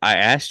 So I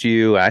asked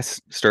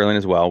Sterling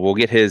as well. We'll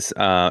get his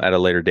at a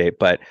later date,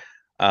 but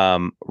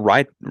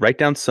write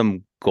down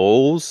some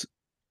goals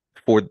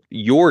for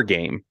your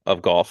game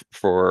of golf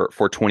for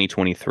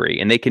 2023,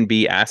 and they can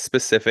be as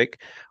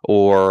specific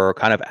or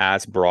kind of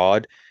as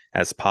broad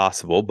as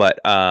possible. But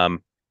I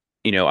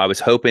was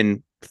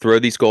hoping throw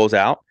these goals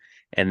out,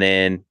 and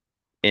then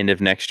end of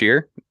next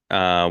year,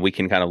 we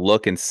can kind of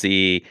look and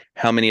see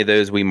how many of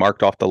those we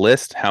marked off the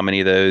list, how many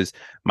of those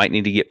might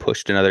need to get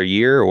pushed another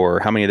year, or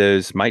how many of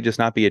those might just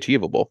not be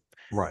achievable.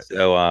 Right.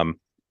 So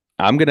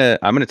I'm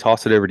gonna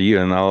toss it over to you,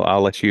 and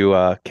I'll let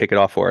you kick it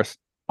off for us.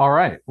 All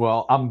right.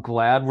 Well, I'm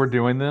glad we're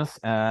doing this,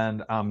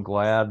 and I'm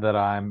glad that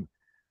I'm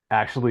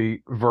actually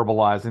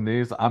verbalizing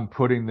these. I'm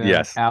putting them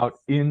Yes. out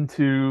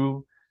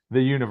into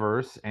the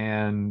universe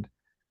and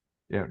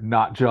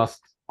not just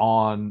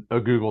on a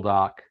Google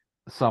Doc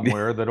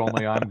somewhere that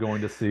only I'm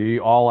going to see.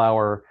 All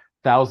our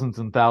thousands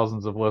and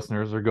thousands of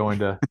listeners are going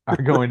to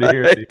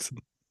hear these.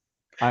 Right.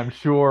 I'm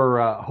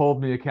sure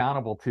hold me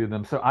accountable to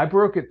them. So I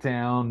broke it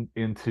down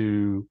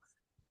into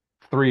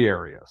three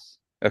areas: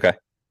 Okay.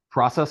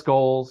 process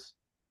goals,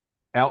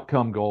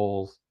 outcome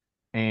goals,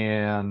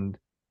 and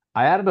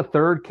I added a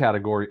third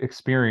category,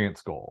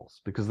 experience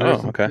goals, because there are Oh,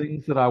 some okay.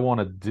 things that I want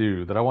to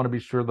do that I want to be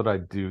sure that I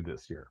do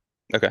this year.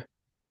 Okay.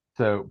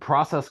 So,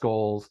 process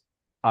goals,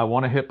 I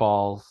want to hit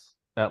balls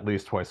at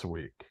least twice a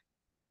week.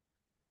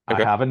 I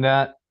Okay. have a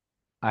net,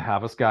 I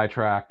have a sky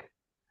track,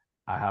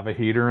 I have a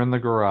heater in the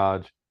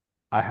garage.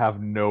 I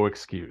have no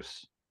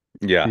excuse.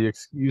 Yeah. The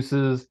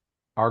excuses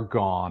are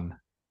gone.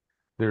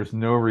 There's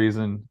no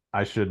reason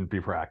I shouldn't be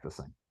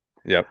practicing.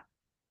 Yep.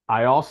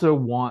 I also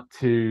want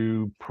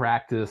to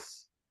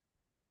practice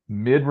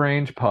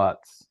mid-range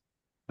putts,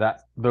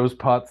 that those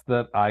putts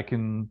that I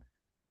can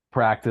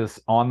practice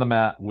on the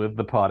mat with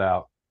the putt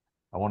out.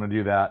 I want to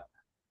do that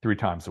 3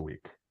 times a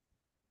week.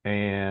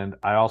 And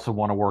I also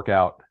want to work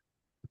out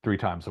 3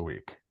 times a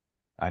week.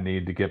 I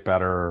need to get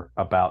better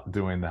about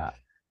doing that.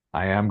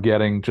 I am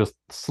getting just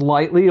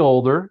slightly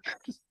older,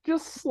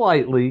 just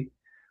slightly,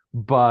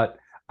 but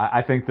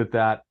I think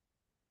that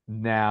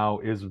now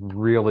is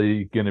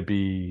really going to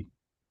be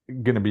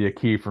a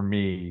key for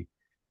me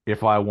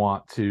if I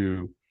want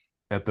to,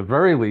 at the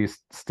very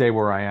least, stay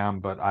where I am.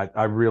 But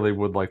I really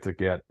would like to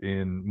get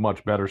in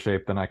much better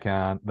shape than I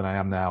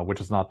am now, which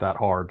is not that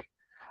hard.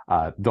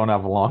 Don't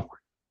have a long.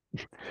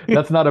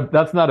 That's not a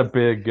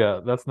big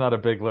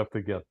lift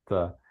to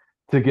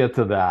get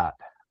to that.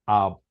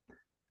 Um,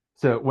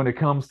 so when it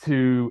comes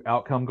to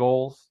outcome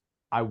goals,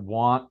 I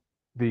want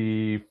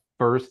the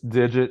first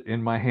digit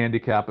in my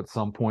handicap at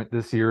some point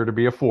this year to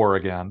be a four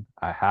again.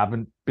 I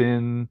haven't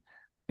been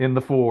in the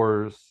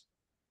fours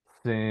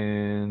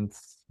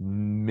since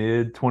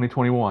mid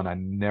 2021. I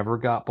never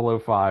got below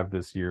five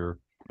this year.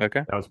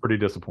 Okay. That was pretty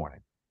disappointing.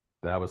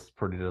 That was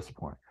pretty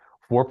disappointing.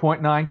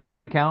 4.9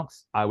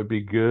 counts. I would be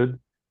good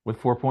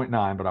with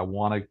 4.9, but I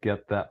want to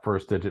get that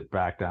first digit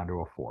back down to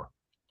a four.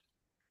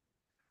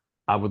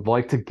 I would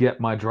like to get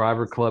my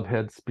driver club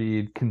head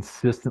speed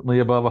consistently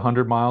above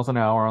 100 miles an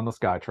hour on the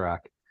SkyTrack.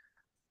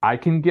 I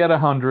can get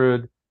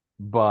 100,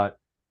 but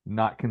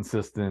not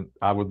consistent.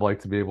 I would like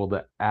to be able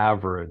to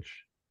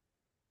average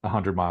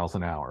 100 miles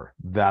an hour.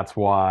 That's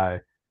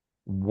why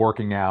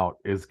working out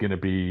is going to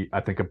be,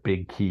 I think, a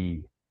big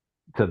key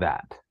to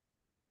that.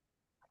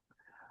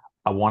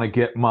 I want to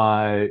get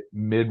my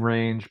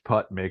mid-range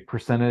putt make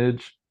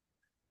percentage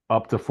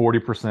up to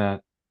 40%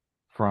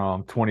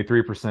 from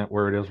 23%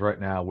 where it is right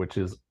now, which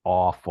is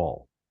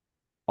awful.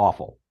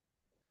 Awful.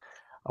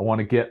 I want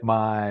to get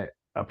my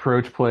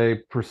approach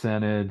play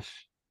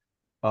percentage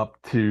up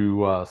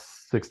to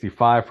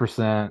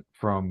 65%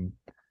 from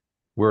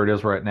where it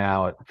is right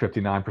now at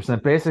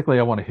 59%. Basically,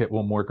 I want to hit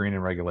one more green in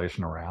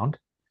regulation around.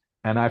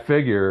 And I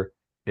figure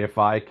if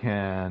I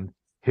can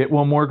hit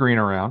one more green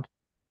around.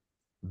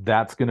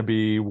 That's going to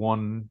be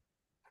one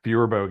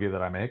fewer bogey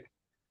that I make.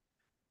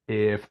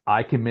 If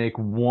I can make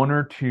one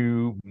or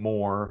two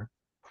more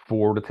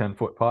 4 to 10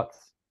 foot putts,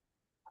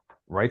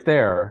 right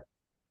there,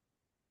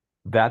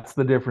 that's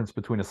the difference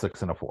between a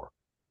 6 and a 4.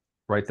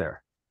 Right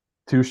there.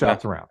 Two Yeah.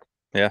 shots around.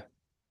 Yeah.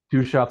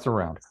 Two shots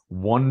around.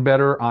 One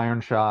better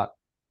iron shot,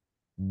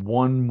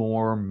 one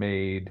more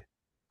made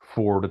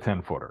 4 to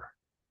 10 footer.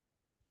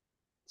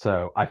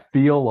 So I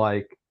feel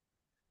like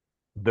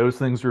those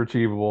things are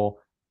achievable.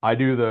 I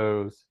do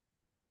those.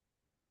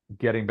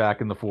 Getting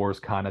back in the fours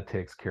kind of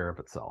takes care of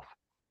itself.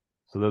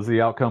 So those are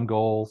the outcome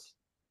goals.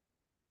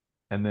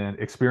 And then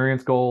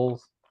experience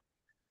goals.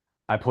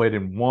 I played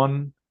in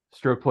one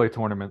stroke play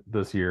tournament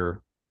this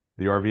year,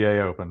 the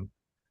RVA Open.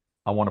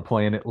 I want to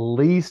play in at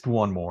least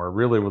one more.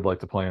 Really would like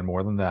to play in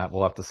more than that.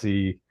 We'll have to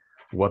see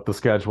what the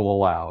schedule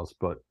allows,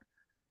 but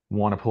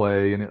want to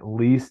play in at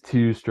least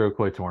 2 stroke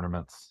play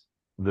tournaments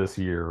this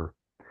year.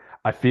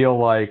 I feel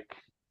like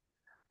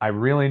I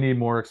really need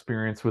more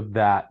experience with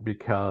that,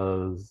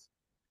 because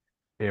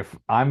if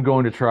I'm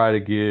going to try to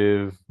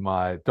give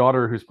my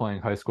daughter who's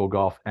playing high school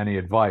golf any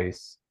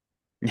advice,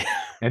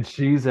 and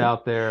she's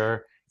out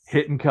there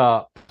hitting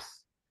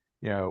cups,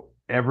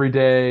 every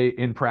day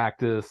in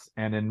practice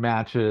and in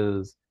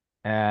matches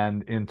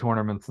and in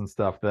tournaments and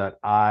stuff, that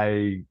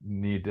I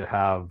need to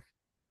have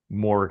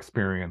more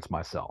experience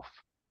myself.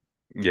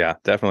 Yeah,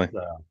 definitely.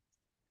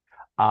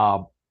 So,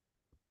 um,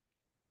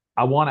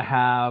 I want to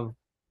have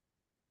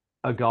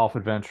a golf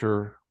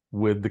adventure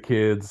with the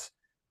kids.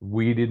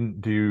 We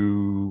didn't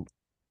do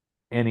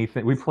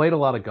anything. We played a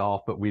lot of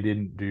golf, but we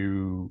didn't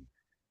do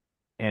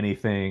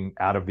anything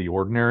out of the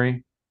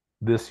ordinary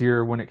this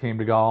year when it came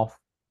to golf.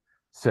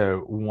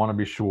 So want to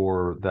be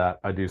sure that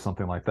I do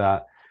something like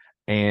that.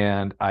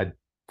 And I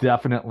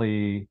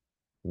definitely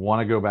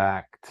want to go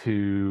back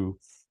down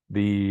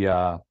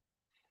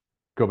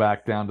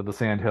to the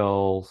Sand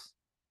Hills,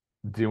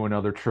 do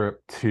another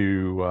trip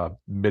to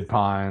Mid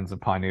Pines and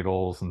Pine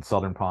Needles and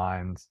Southern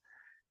Pines.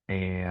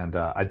 And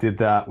I did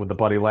that with a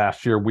buddy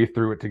last year. We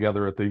threw it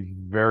together at the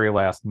very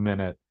last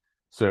minute,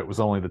 so it was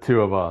only the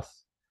two of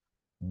us.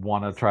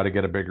 Want to try to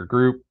get a bigger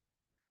group.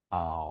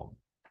 Um,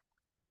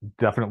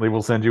 Definitely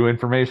will send you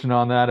information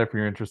on that if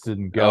you're interested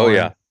in Oh going.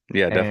 yeah.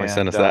 Yeah, definitely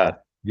send And us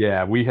that.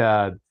 yeah, we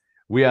had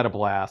a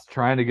blast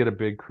trying to get a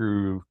big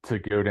crew to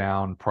go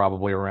down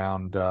probably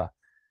around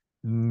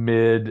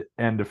mid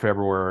end of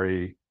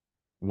February,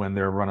 when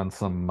they're running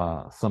some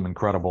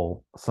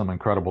incredible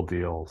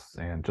deals,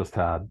 and just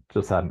had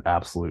an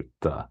absolute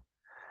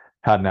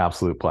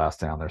blast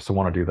down there. So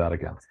want to do that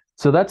again.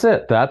 So that's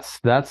it. That's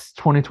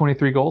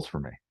 2023 goals for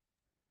me.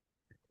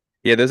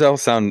 Yeah, those all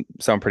sound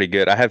pretty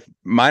good. I have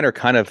mine are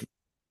kind of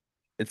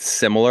it's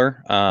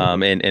similar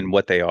in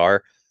what they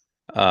are.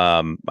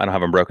 I don't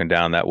have them broken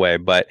down that way,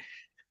 but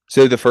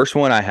so the first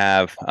one I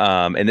have,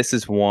 and this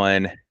is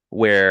one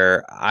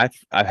where I've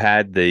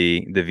had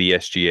the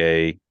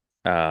VSGA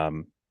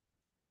the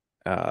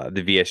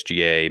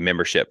VSGA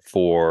membership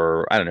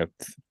for I don't know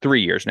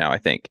 3 years now, I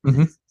think.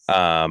 Mhm.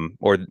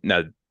 Or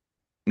no,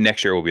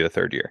 next year will be the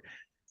third year.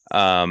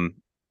 I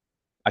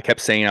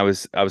kept saying I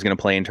was going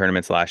to play in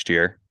tournaments last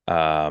year.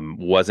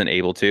 Wasn't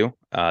able to.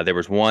 There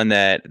was one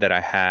that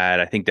I had,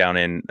 I think, down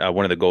in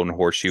one of the Golden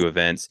Horseshoe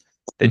events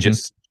that Mhm.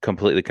 just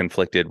completely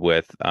conflicted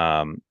with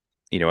an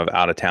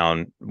out of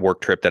town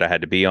work trip that I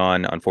had to be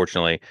on.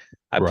 Unfortunately,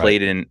 I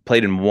Right.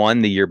 played in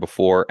one the year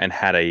before and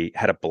had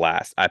a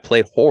blast. I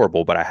played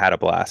horrible, but I had a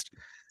blast.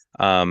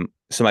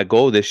 So my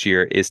goal this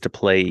year is to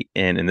play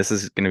in, and this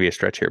is going to be a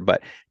stretch here,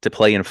 but to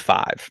play in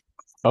five.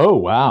 Oh,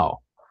 wow.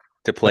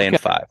 To play in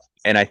Okay. five.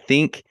 And I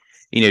think,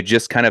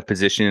 just kind of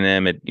positioning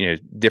them at,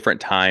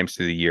 different times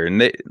through the year.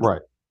 And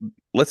Right.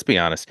 let's be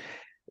honest,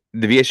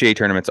 the VSGA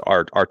tournaments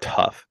are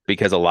tough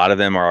because a lot of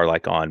them are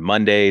like on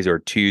Mondays or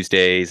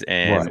Tuesdays,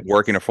 and Right.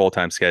 working a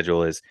full-time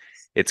schedule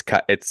it's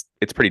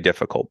pretty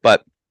difficult.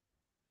 But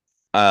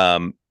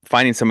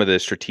finding some of the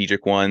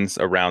strategic ones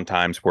around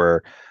times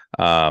where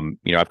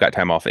I've got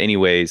time off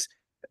anyways,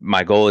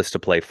 my goal is to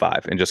play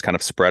five and just kind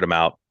of spread them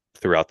out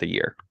throughout the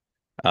year.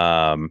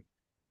 On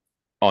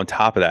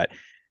top of that,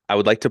 I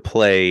would like to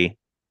play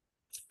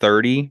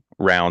 30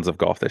 rounds of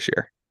golf this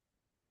year.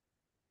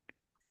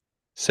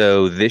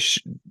 So this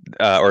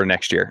or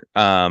next year.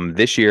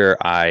 This year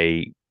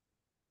I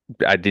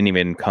didn't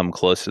even come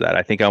close to that.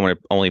 I think I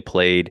only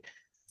played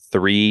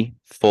 3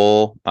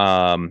 full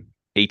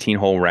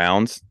 18-hole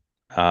rounds.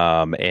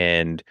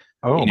 And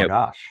Oh my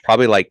gosh.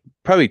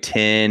 probably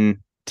 10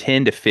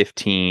 to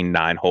 15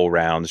 9-hole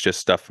rounds, just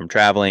stuff from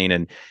traveling.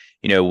 And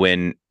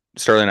when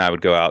Sterling and I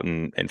would go out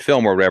and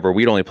film or whatever,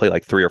 we'd only play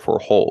like 3 or 4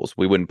 holes.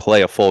 We wouldn't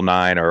play a full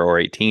 9 or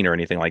 18 or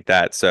anything like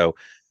that. So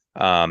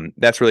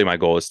that's really my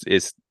goal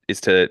is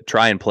to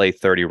try and play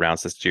 30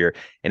 rounds this year.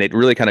 And it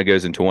really kind of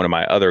goes into one of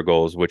my other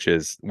goals, which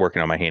is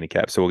working on my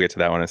handicap. So we'll get to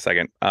that one in a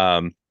second.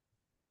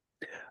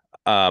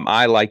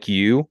 I like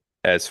you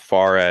as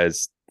far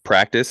as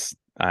practice.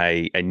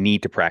 I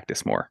need to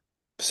practice more.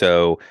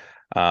 So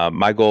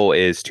my goal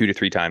is 2 to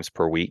 3 times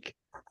per week.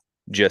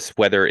 Just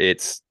whether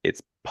it's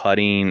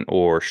putting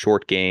or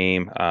short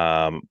game,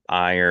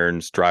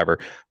 irons, driver,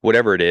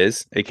 whatever it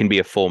is. It can be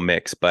a full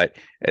mix, but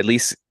at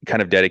least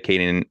kind of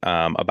dedicating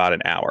about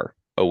an hour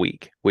a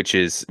week, which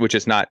is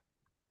not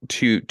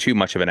too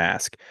much of an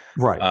ask.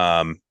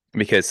 Right.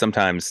 Because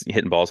sometimes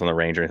hitting balls on the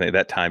range or anything,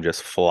 that time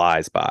just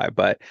flies by.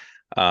 But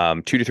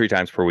 2 to 3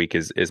 times per week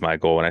is my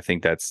goal, and I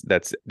think that's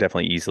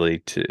definitely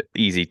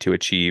easy to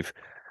achieve.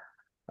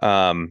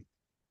 Um,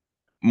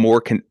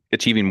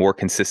 achieving more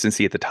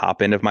consistency at the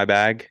top end of my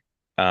bag.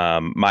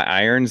 My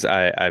irons,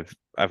 I've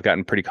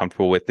gotten pretty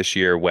comfortable with this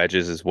year,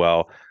 wedges as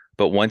well.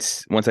 But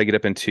once I get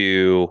up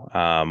into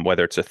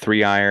whether it's a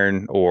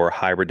 3-iron or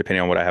hybrid,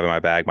 depending on what I have in my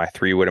bag, my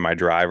 3-wood and my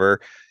driver,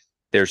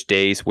 there's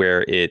days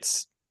where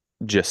it's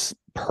just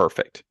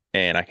perfect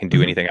and I can do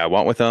Mhm. anything I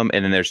want with them.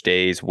 And then there's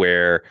days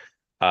where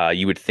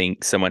you would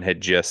think someone had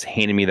just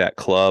handed me that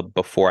club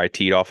before I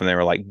teed off and they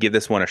were like, give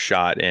this one a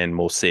shot and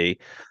we'll see.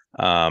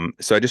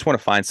 So I just want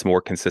to find some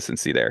more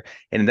consistency there.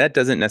 And that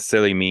doesn't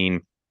necessarily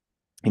mean,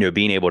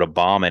 being able to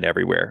bomb it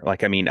everywhere.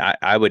 Like, I mean,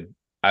 I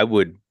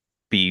would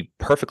be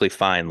perfectly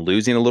fine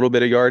losing a little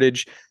bit of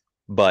yardage,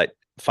 but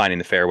finding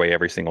the fairway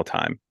every single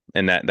time.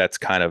 And that's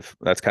kind of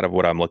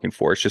what I'm looking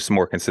for. It's just some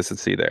more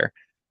consistency there.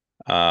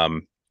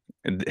 Um,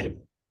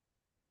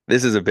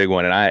 this is a big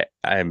one, and I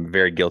am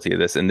very guilty of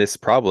this, and this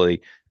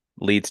probably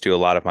leads to a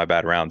lot of my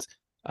bad rounds.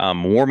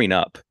 Warming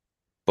up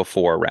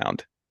before a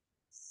round.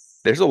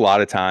 There's a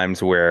lot of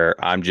times where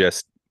I'm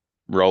just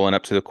rolling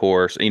up to the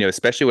course,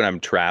 especially when I'm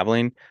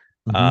traveling.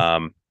 Mhm.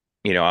 Um,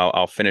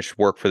 I'll finish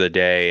work for the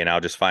day and I'll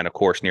just find a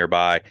course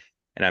nearby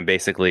and I'm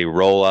basically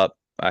roll up,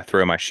 I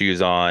throw my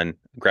shoes on,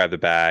 grab the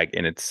bag,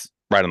 and it's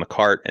right on the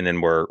cart, and then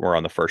we're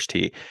on the first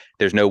tee.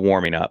 There's no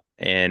warming up.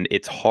 And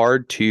it's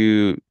hard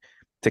to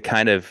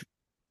kind of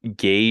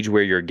gauge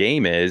where your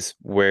game is,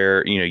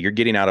 where you're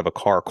getting out of a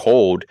car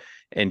cold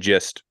and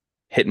just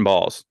hitting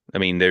balls. I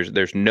mean,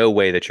 there's no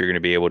way that you're going to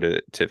be able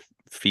to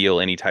feel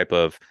any type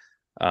of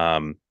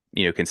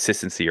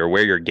consistency or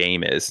where your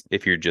game is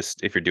if you're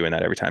doing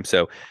that every time.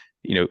 So,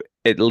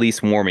 at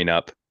least warming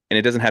up, and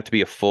it doesn't have to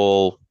be a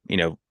full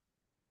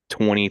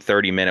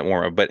 20-30 minute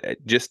warm up,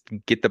 but just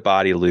get the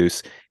body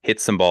loose,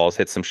 hit some balls,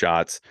 hit some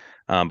shots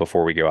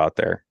before we go out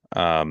there.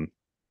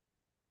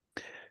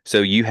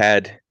 So you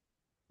had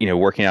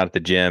working out at the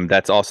gym.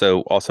 That's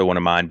also one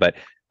of mine, but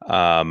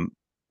I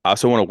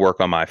also want to work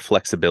on my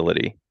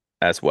flexibility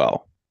as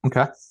well.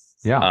 Okay.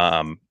 Yeah.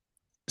 Um,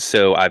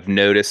 so I've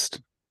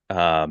noticed,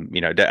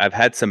 I've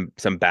had some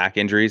back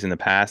injuries in the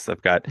past.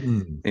 I've got,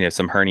 Mm.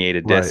 some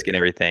herniated Right. disc and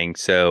everything.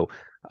 So,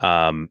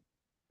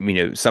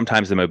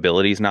 sometimes the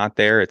mobility is not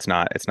there. It's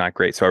not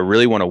great. So I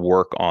really want to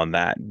work on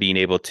that, being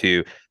able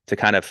to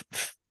kind of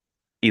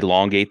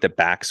elongate the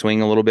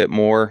backswing a little bit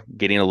more,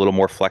 getting a little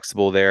more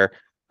flexible there.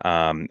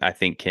 I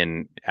think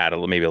can add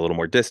maybe a little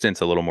more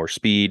distance, a little more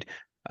speed,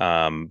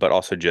 but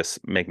also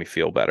just make me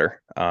feel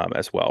better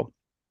as well.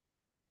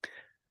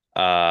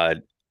 Uh,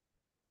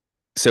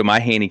 so my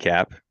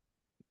handicap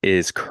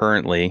is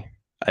currently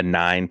a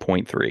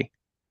 9.3.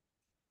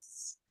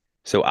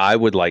 So I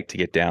would like to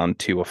get down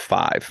to a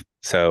 5.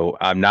 So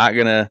I'm not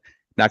gonna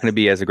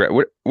be as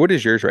aggressive. What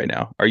is yours right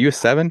now? Are you a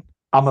 7?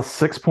 I'm a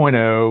 6.0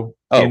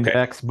 Oh, okay.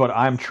 index, but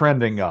I'm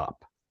trending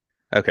up.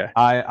 Okay.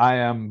 I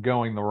am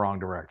going the wrong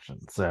direction.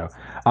 So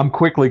I'm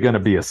quickly going to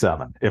be a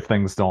 7 if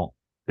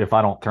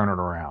I don't turn it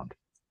around.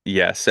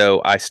 Yeah.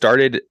 So I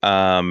started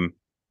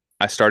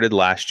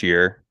last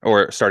year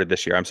or started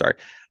this year. I'm sorry.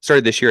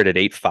 Started this year at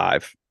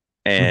 8.5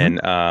 Hmm. and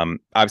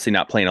obviously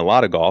not playing a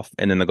lot of golf.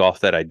 And then the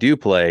golf that I do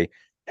play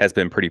has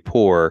been pretty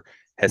poor,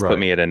 has put Right.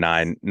 me at a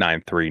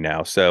 9.3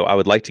 now. So I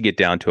would like to get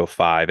down to a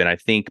 5. And I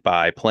think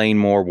by playing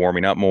more,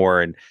 warming up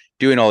more, and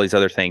doing all these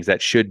other things, that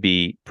should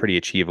be pretty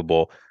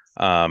achievable.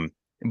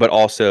 But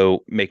also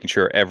making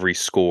sure every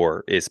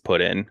score is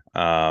put in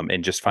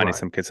and just finding Right.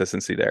 some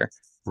consistency there.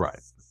 Right.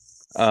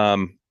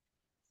 Um,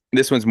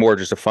 this one's more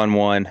just a fun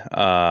one.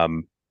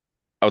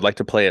 I would like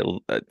to play it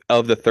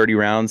of the 30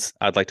 rounds.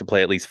 I'd like to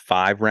play at least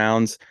 5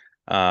 rounds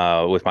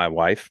with my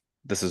wife.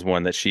 This is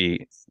one that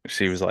she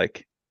was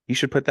like, you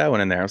should put that one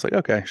in there. I was like,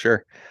 okay,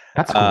 sure.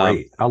 That's Um,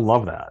 great. I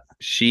love that.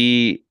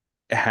 she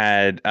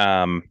had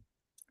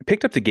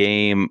picked up the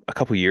game a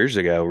couple years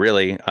ago,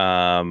 really.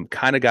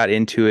 Kind of got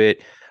into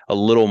it a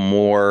little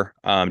more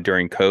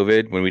during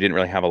COVID when we didn't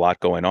really have a lot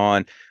going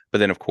on. But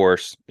then, of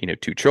course,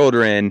 2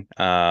 children.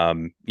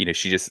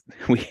 She just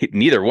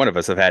neither one of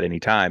us have had any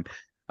time.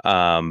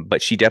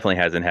 But she definitely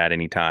hasn't had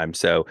any time.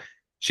 So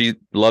she'd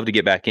love to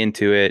get back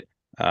into it.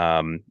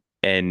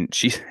 And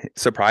she's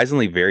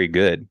surprisingly very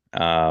good.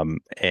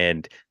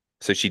 And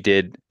so she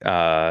did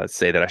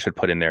say that I should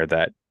put in there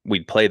that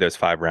we'd play those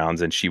 5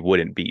 rounds and she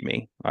wouldn't beat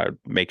me. I'd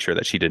make sure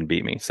that she didn't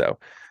beat me. So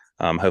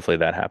hopefully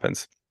that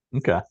happens.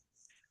 Okay.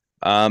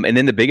 And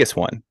then the biggest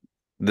one.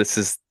 This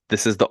is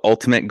the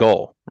ultimate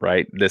goal,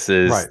 right? This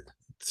is Right.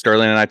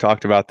 Sterling and I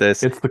talked about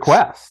this. It's the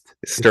quest.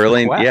 It's the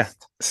Sterling, yeah.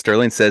 quest.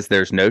 Sterling says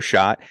there's no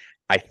shot.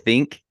 I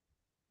think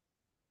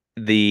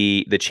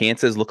the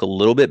chances look a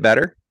little bit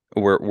better.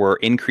 We're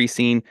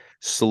increasing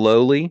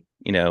slowly,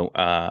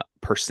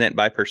 percent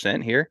by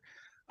percent here.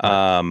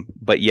 Right.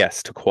 But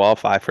yes, to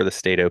qualify for the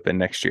state open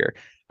next year,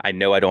 I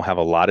know I don't have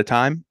a lot of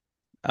time.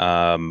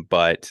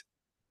 But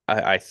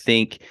I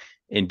think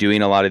in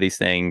doing a lot of these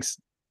things,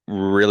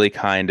 really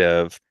kind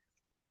of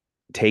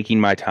taking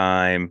my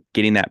time,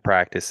 getting that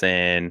practice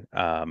in,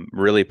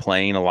 really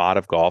playing a lot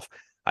of golf,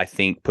 I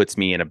think puts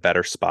me in a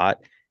better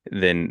spot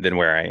than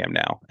where I am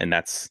now. And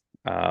that's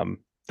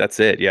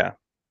it. Yeah.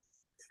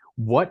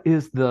 What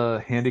is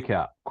the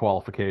handicap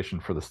qualification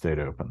for the state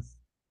open?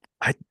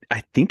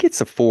 I think it's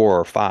a 4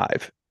 or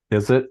 5.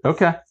 Is it?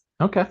 Okay.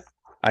 Okay.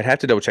 I'd have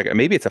to double check it.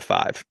 Maybe it's a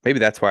 5. Maybe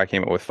that's why I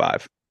came up with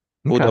 5.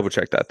 We'll Okay. double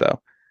check that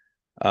though.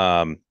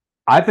 Um,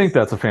 I think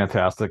that's a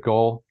fantastic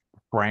goal.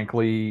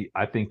 Frankly,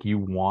 I think you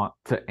want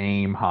to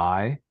aim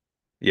high.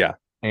 yeah,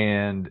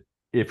 And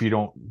if you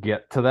don't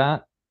get to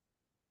that,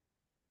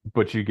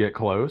 but you get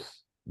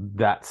close,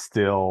 that's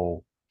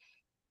still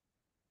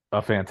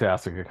a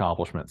fantastic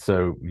accomplishment.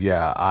 So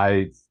yeah,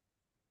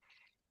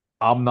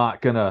 I'm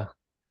not gonna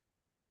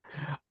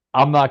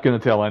I'm not gonna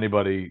tell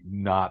anybody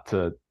not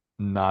to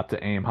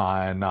aim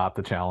high and not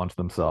to challenge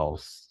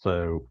themselves.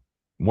 So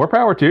more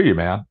power to you,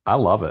 man. I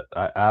love it.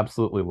 I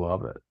absolutely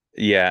love it.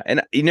 yeah.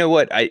 And you know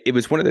what? It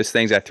was one of those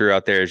things I threw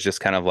out there as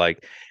just kind of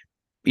like,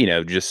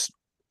 just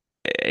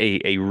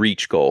a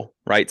reach goal,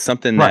 right?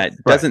 Something Right, that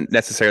right, doesn't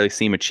necessarily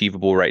seem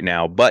achievable right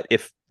now, but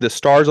if the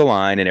stars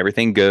align and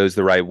everything goes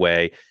the right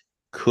way,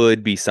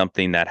 could be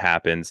something that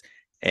happens.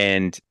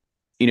 And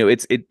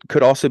it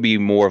could also be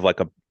more of like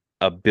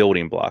a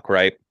building block,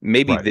 right?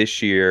 Maybe right.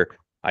 this year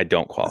I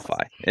don't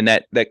qualify, and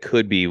that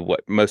could be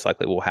what most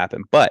likely will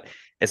happen. But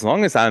as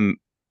long as I'm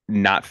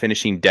not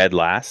finishing dead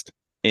last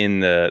in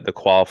the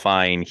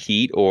qualifying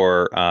heat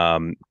or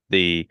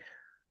the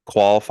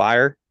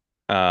qualifier,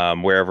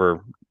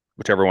 wherever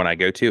whichever one I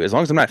go to, as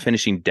long as I'm not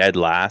finishing dead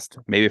last,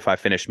 maybe if I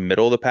finish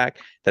middle of the pack,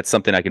 that's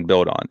something I can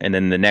build on. And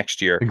then the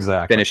next year,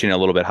 Exactly. finishing a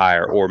little bit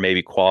higher, or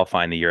maybe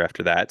qualifying the year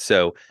after that.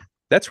 So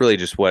that's really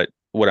just what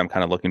I'm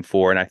kind of looking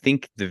for. And I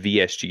think the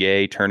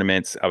VSGA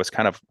tournaments, I was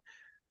kind of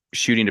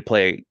shooting to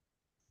play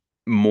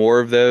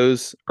more of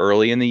those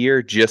early in the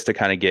year just to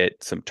kind of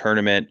get some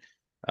tournament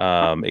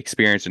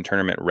experience and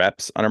tournament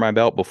reps under my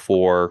belt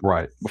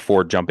Right.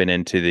 before jumping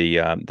into the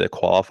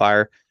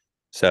qualifier.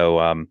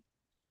 So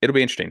it'll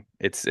be interesting.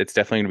 It's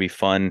definitely going to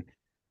be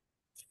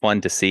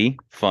fun to see,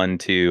 fun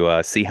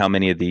to see how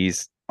many of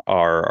these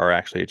are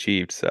actually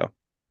achieved. So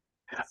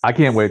I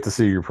can't wait to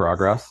see your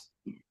progress.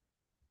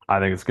 I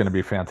think it's going to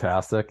be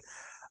fantastic.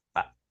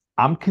 I,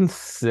 I'm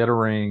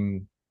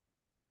considering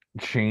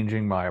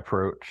changing my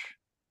approach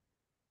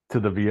to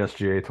the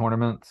VSGA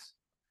tournaments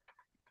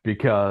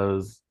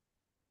because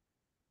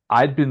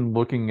I'd been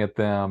looking at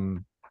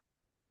them.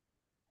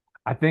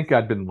 I think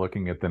I'd been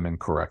looking at them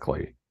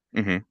incorrectly.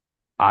 hmm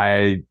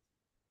I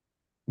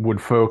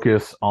would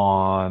focus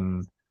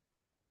on,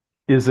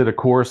 is it a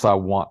course I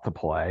want to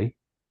play?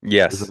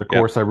 Is it yes, a yep,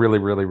 course I really,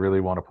 really,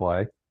 really want to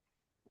play,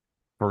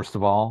 first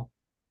of all?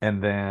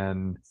 And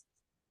then,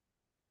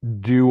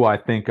 do I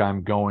think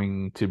I'm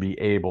going to be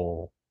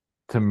able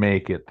to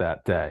make it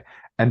that day?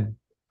 And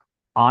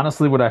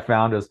honestly, what I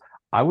found is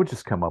I would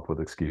just come up with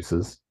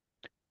excuses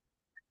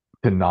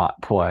to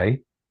not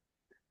play.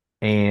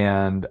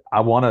 And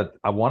I want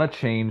to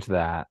change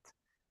that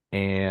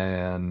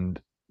and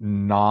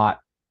not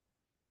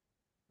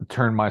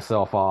turn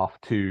myself off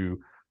to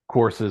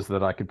courses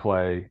that I could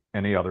play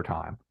any other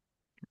time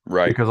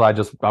right, because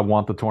I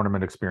want the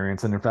tournament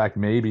experience. And in fact,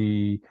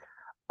 maybe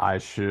I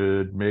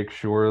should make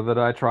sure that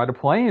I try to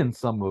play in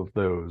some of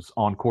those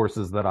on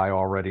courses that I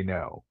already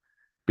know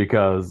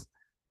because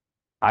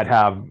I'd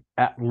have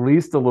at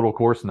least a little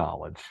course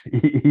knowledge,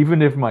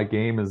 even if my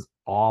game is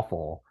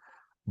awful,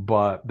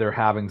 but they're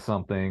having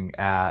something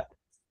at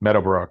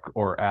Meadowbrook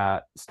or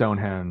at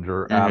Stonehenge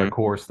or at a hmm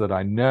course that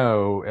I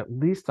know, at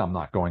least I'm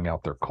not going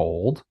out there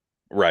cold.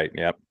 right,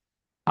 yep,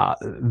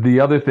 The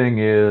other thing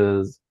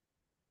is,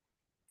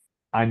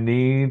 I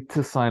need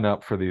to sign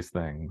up for these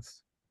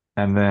things.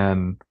 And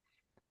then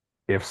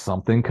if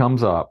something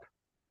comes up,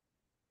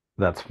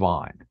 that's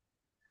fine.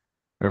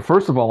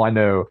 First of all, I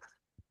know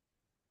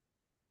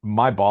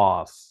my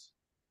boss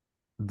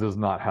does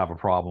not have a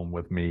problem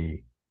with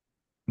me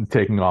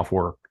taking off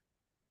work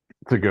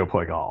to go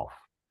play golf.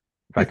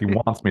 In fact, he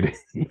wants me to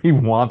he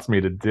wants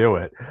me to do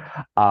it.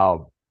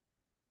 Um,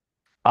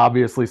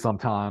 Obviously,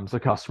 sometimes a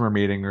customer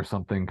meeting or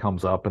something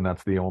comes up, and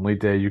that's the only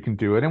day you can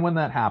do it. And when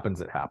that happens,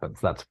 it happens.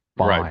 That's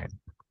right, fine.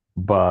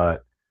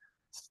 But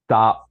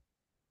stop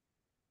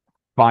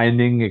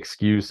finding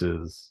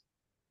excuses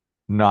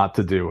not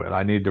to do it.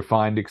 I need to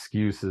find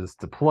excuses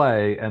to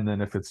play. And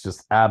then if it's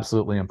just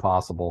absolutely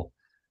impossible,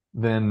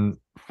 then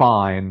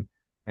fine.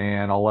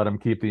 And I'll let them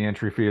keep the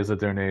entry fee as a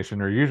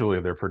donation, or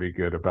usually they're pretty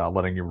good about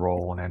letting you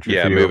roll an entry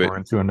yeah, fee move it. over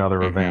into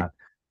another hmm event.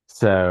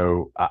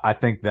 So I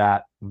think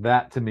that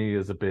to me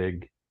is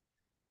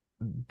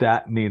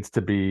that needs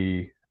to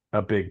be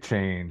a big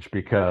change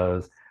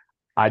because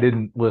I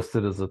didn't list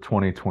it as a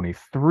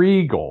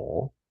 2023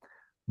 goal,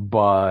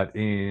 but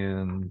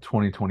in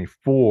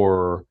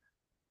 2024,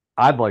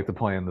 I'd like to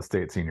play in the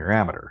state senior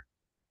amateur.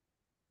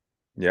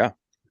 Yeah,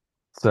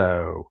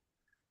 So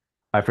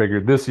I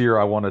figured this year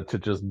I wanted to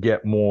just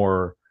get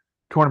more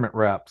tournament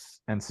reps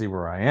and see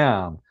where I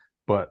am.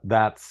 But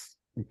that's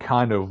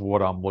kind of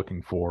what I'm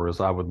looking for is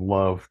I would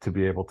love to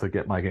be able to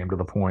get my game to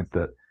the point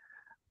that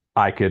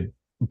I could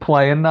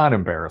play and not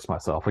embarrass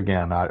myself.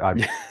 Again,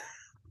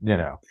 you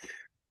know,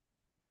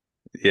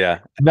 Yeah.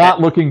 not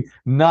looking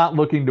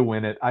to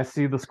win it. I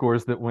see the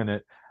scores that win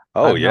it.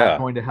 Oh I'm not yeah.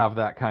 going to have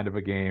that kind of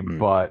a game, Mm.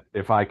 but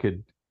if I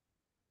could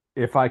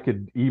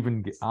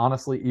even get,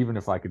 honestly, even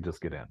if I could just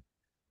get in,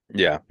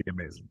 Yeah. it'd be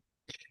amazing.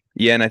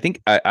 Yeah, and I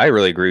think I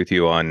really agree with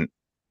you on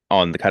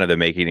the kind of the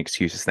making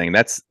excuses thing.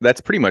 That's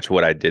pretty much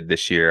what I did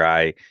this year.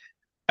 I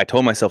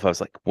told myself I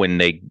was like when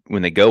they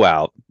go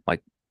out,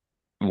 like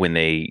when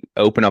they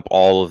open up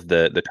all of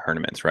the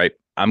tournaments, right?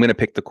 I'm going to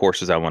pick the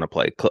courses I want to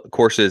play.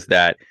 Courses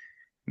that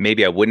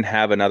maybe I wouldn't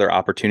have another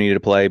opportunity to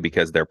play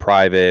because they're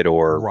private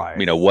or Right.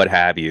 what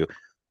have you.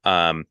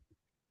 Um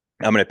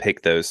I'm going to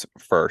pick those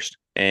first.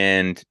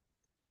 And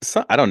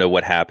so, I don't know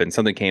what happened.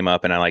 Something came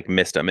up and I like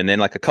missed them. And then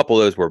like a couple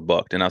of those were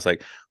booked. And I was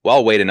like, well,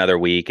 I'll wait another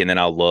week and then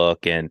I'll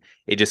look. And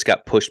it just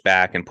got pushed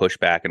back and pushed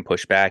back and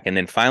pushed back. And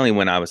then finally,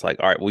 when I was like,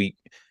 all right,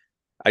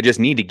 I just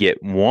need to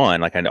get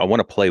one. Like I want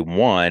to play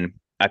one.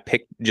 I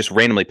just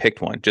randomly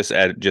picked one, just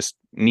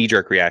knee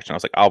jerk reaction. I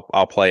was like,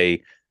 I'll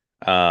play.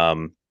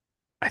 Um,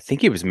 I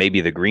think it was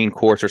maybe the green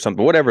course or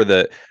something, whatever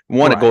the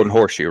one at Golden Right.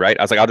 Horseshoe, right?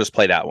 I was like, I'll just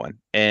play that one,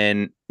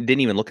 and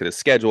didn't even look at the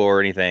schedule or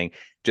anything.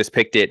 Just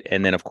picked it,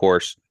 and then of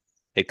course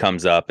it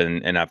comes up,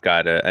 and I've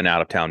got an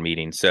out of town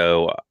meeting,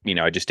 so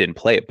I just didn't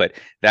play it. But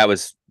that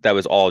was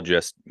all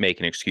just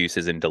making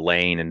excuses and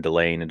delaying and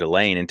delaying and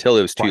delaying until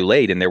it was too Right.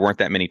 late, and there weren't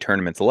that many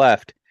tournaments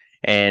left,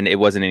 and it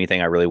wasn't anything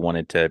I really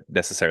wanted to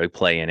necessarily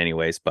play in,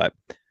 anyways. But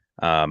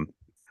um,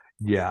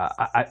 Yeah,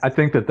 I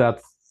think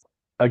that's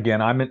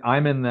again,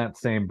 I'm in that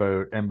same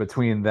boat, and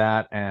between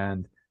that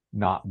and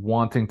not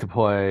wanting to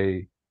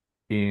play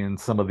in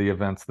some of the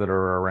events that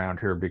are around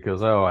here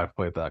because I've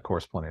played that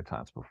course plenty of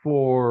times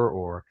before,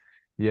 or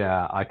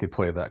yeah, I could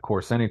play that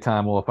course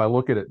anytime. Well, if I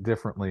look at it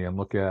differently and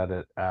look at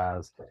it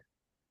as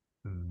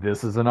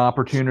this is an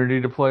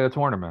opportunity to play a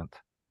tournament,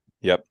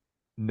 yep,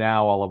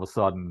 now all of a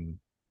sudden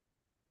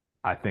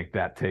I think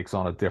that takes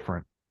on a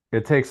different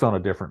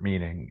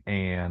meaning,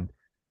 and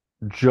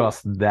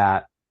just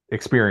that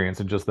experience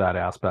and just that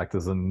aspect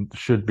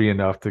should be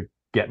enough to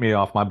get me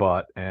off my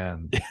butt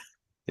and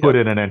put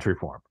yep, in an entry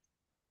form.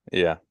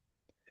 yeah,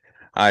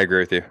 I agree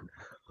with you.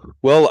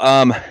 Well,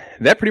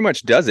 that pretty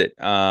much does it.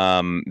 This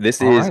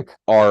All is right.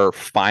 our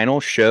final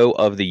show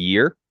of the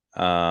year.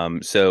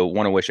 So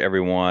want to wish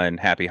everyone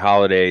happy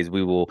holidays.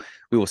 We will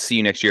see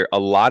you next year. A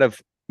lot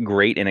of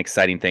great and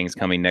exciting things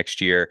coming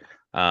next year.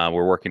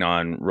 We're working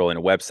on rolling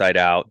a website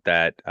out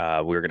that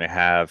we're going to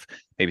have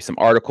maybe some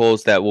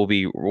articles that we'll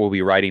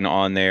be writing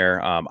on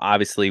there.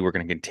 Obviously, we're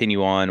going to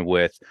continue on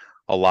with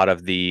a lot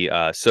of the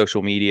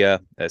social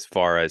media as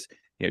far as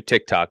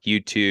TikTok,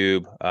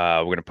 YouTube.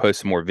 We're going to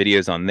post some more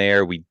videos on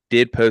there. We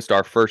did post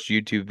our first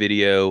YouTube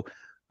video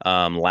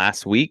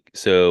last week.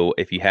 So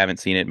if you haven't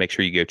seen it, make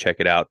sure you go check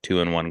it out.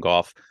 2-in-1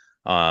 Golf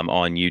on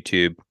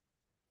YouTube.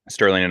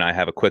 Sterling and I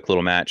have a quick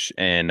little match,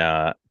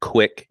 and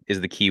quick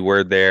is the key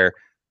word there.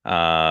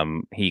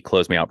 He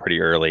closed me out pretty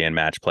early in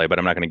match play, but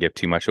I'm not going to give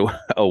too much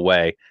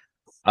away.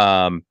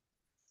 Um,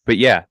 but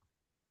yeah,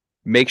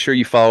 make sure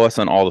you follow us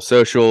on all the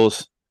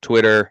socials: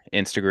 Twitter,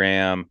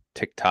 Instagram,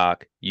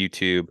 TikTok,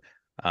 YouTube.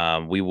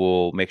 We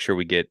will make sure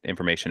we get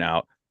information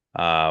out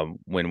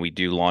when we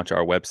do launch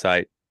our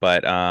website.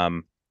 But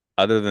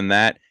other than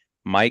that,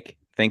 Mike,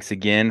 thanks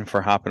again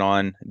for hopping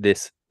on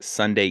this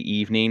Sunday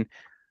evening.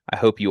 I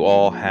hope you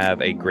all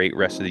have a great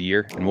rest of the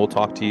year, and we'll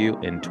talk to you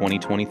in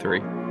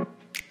 2023.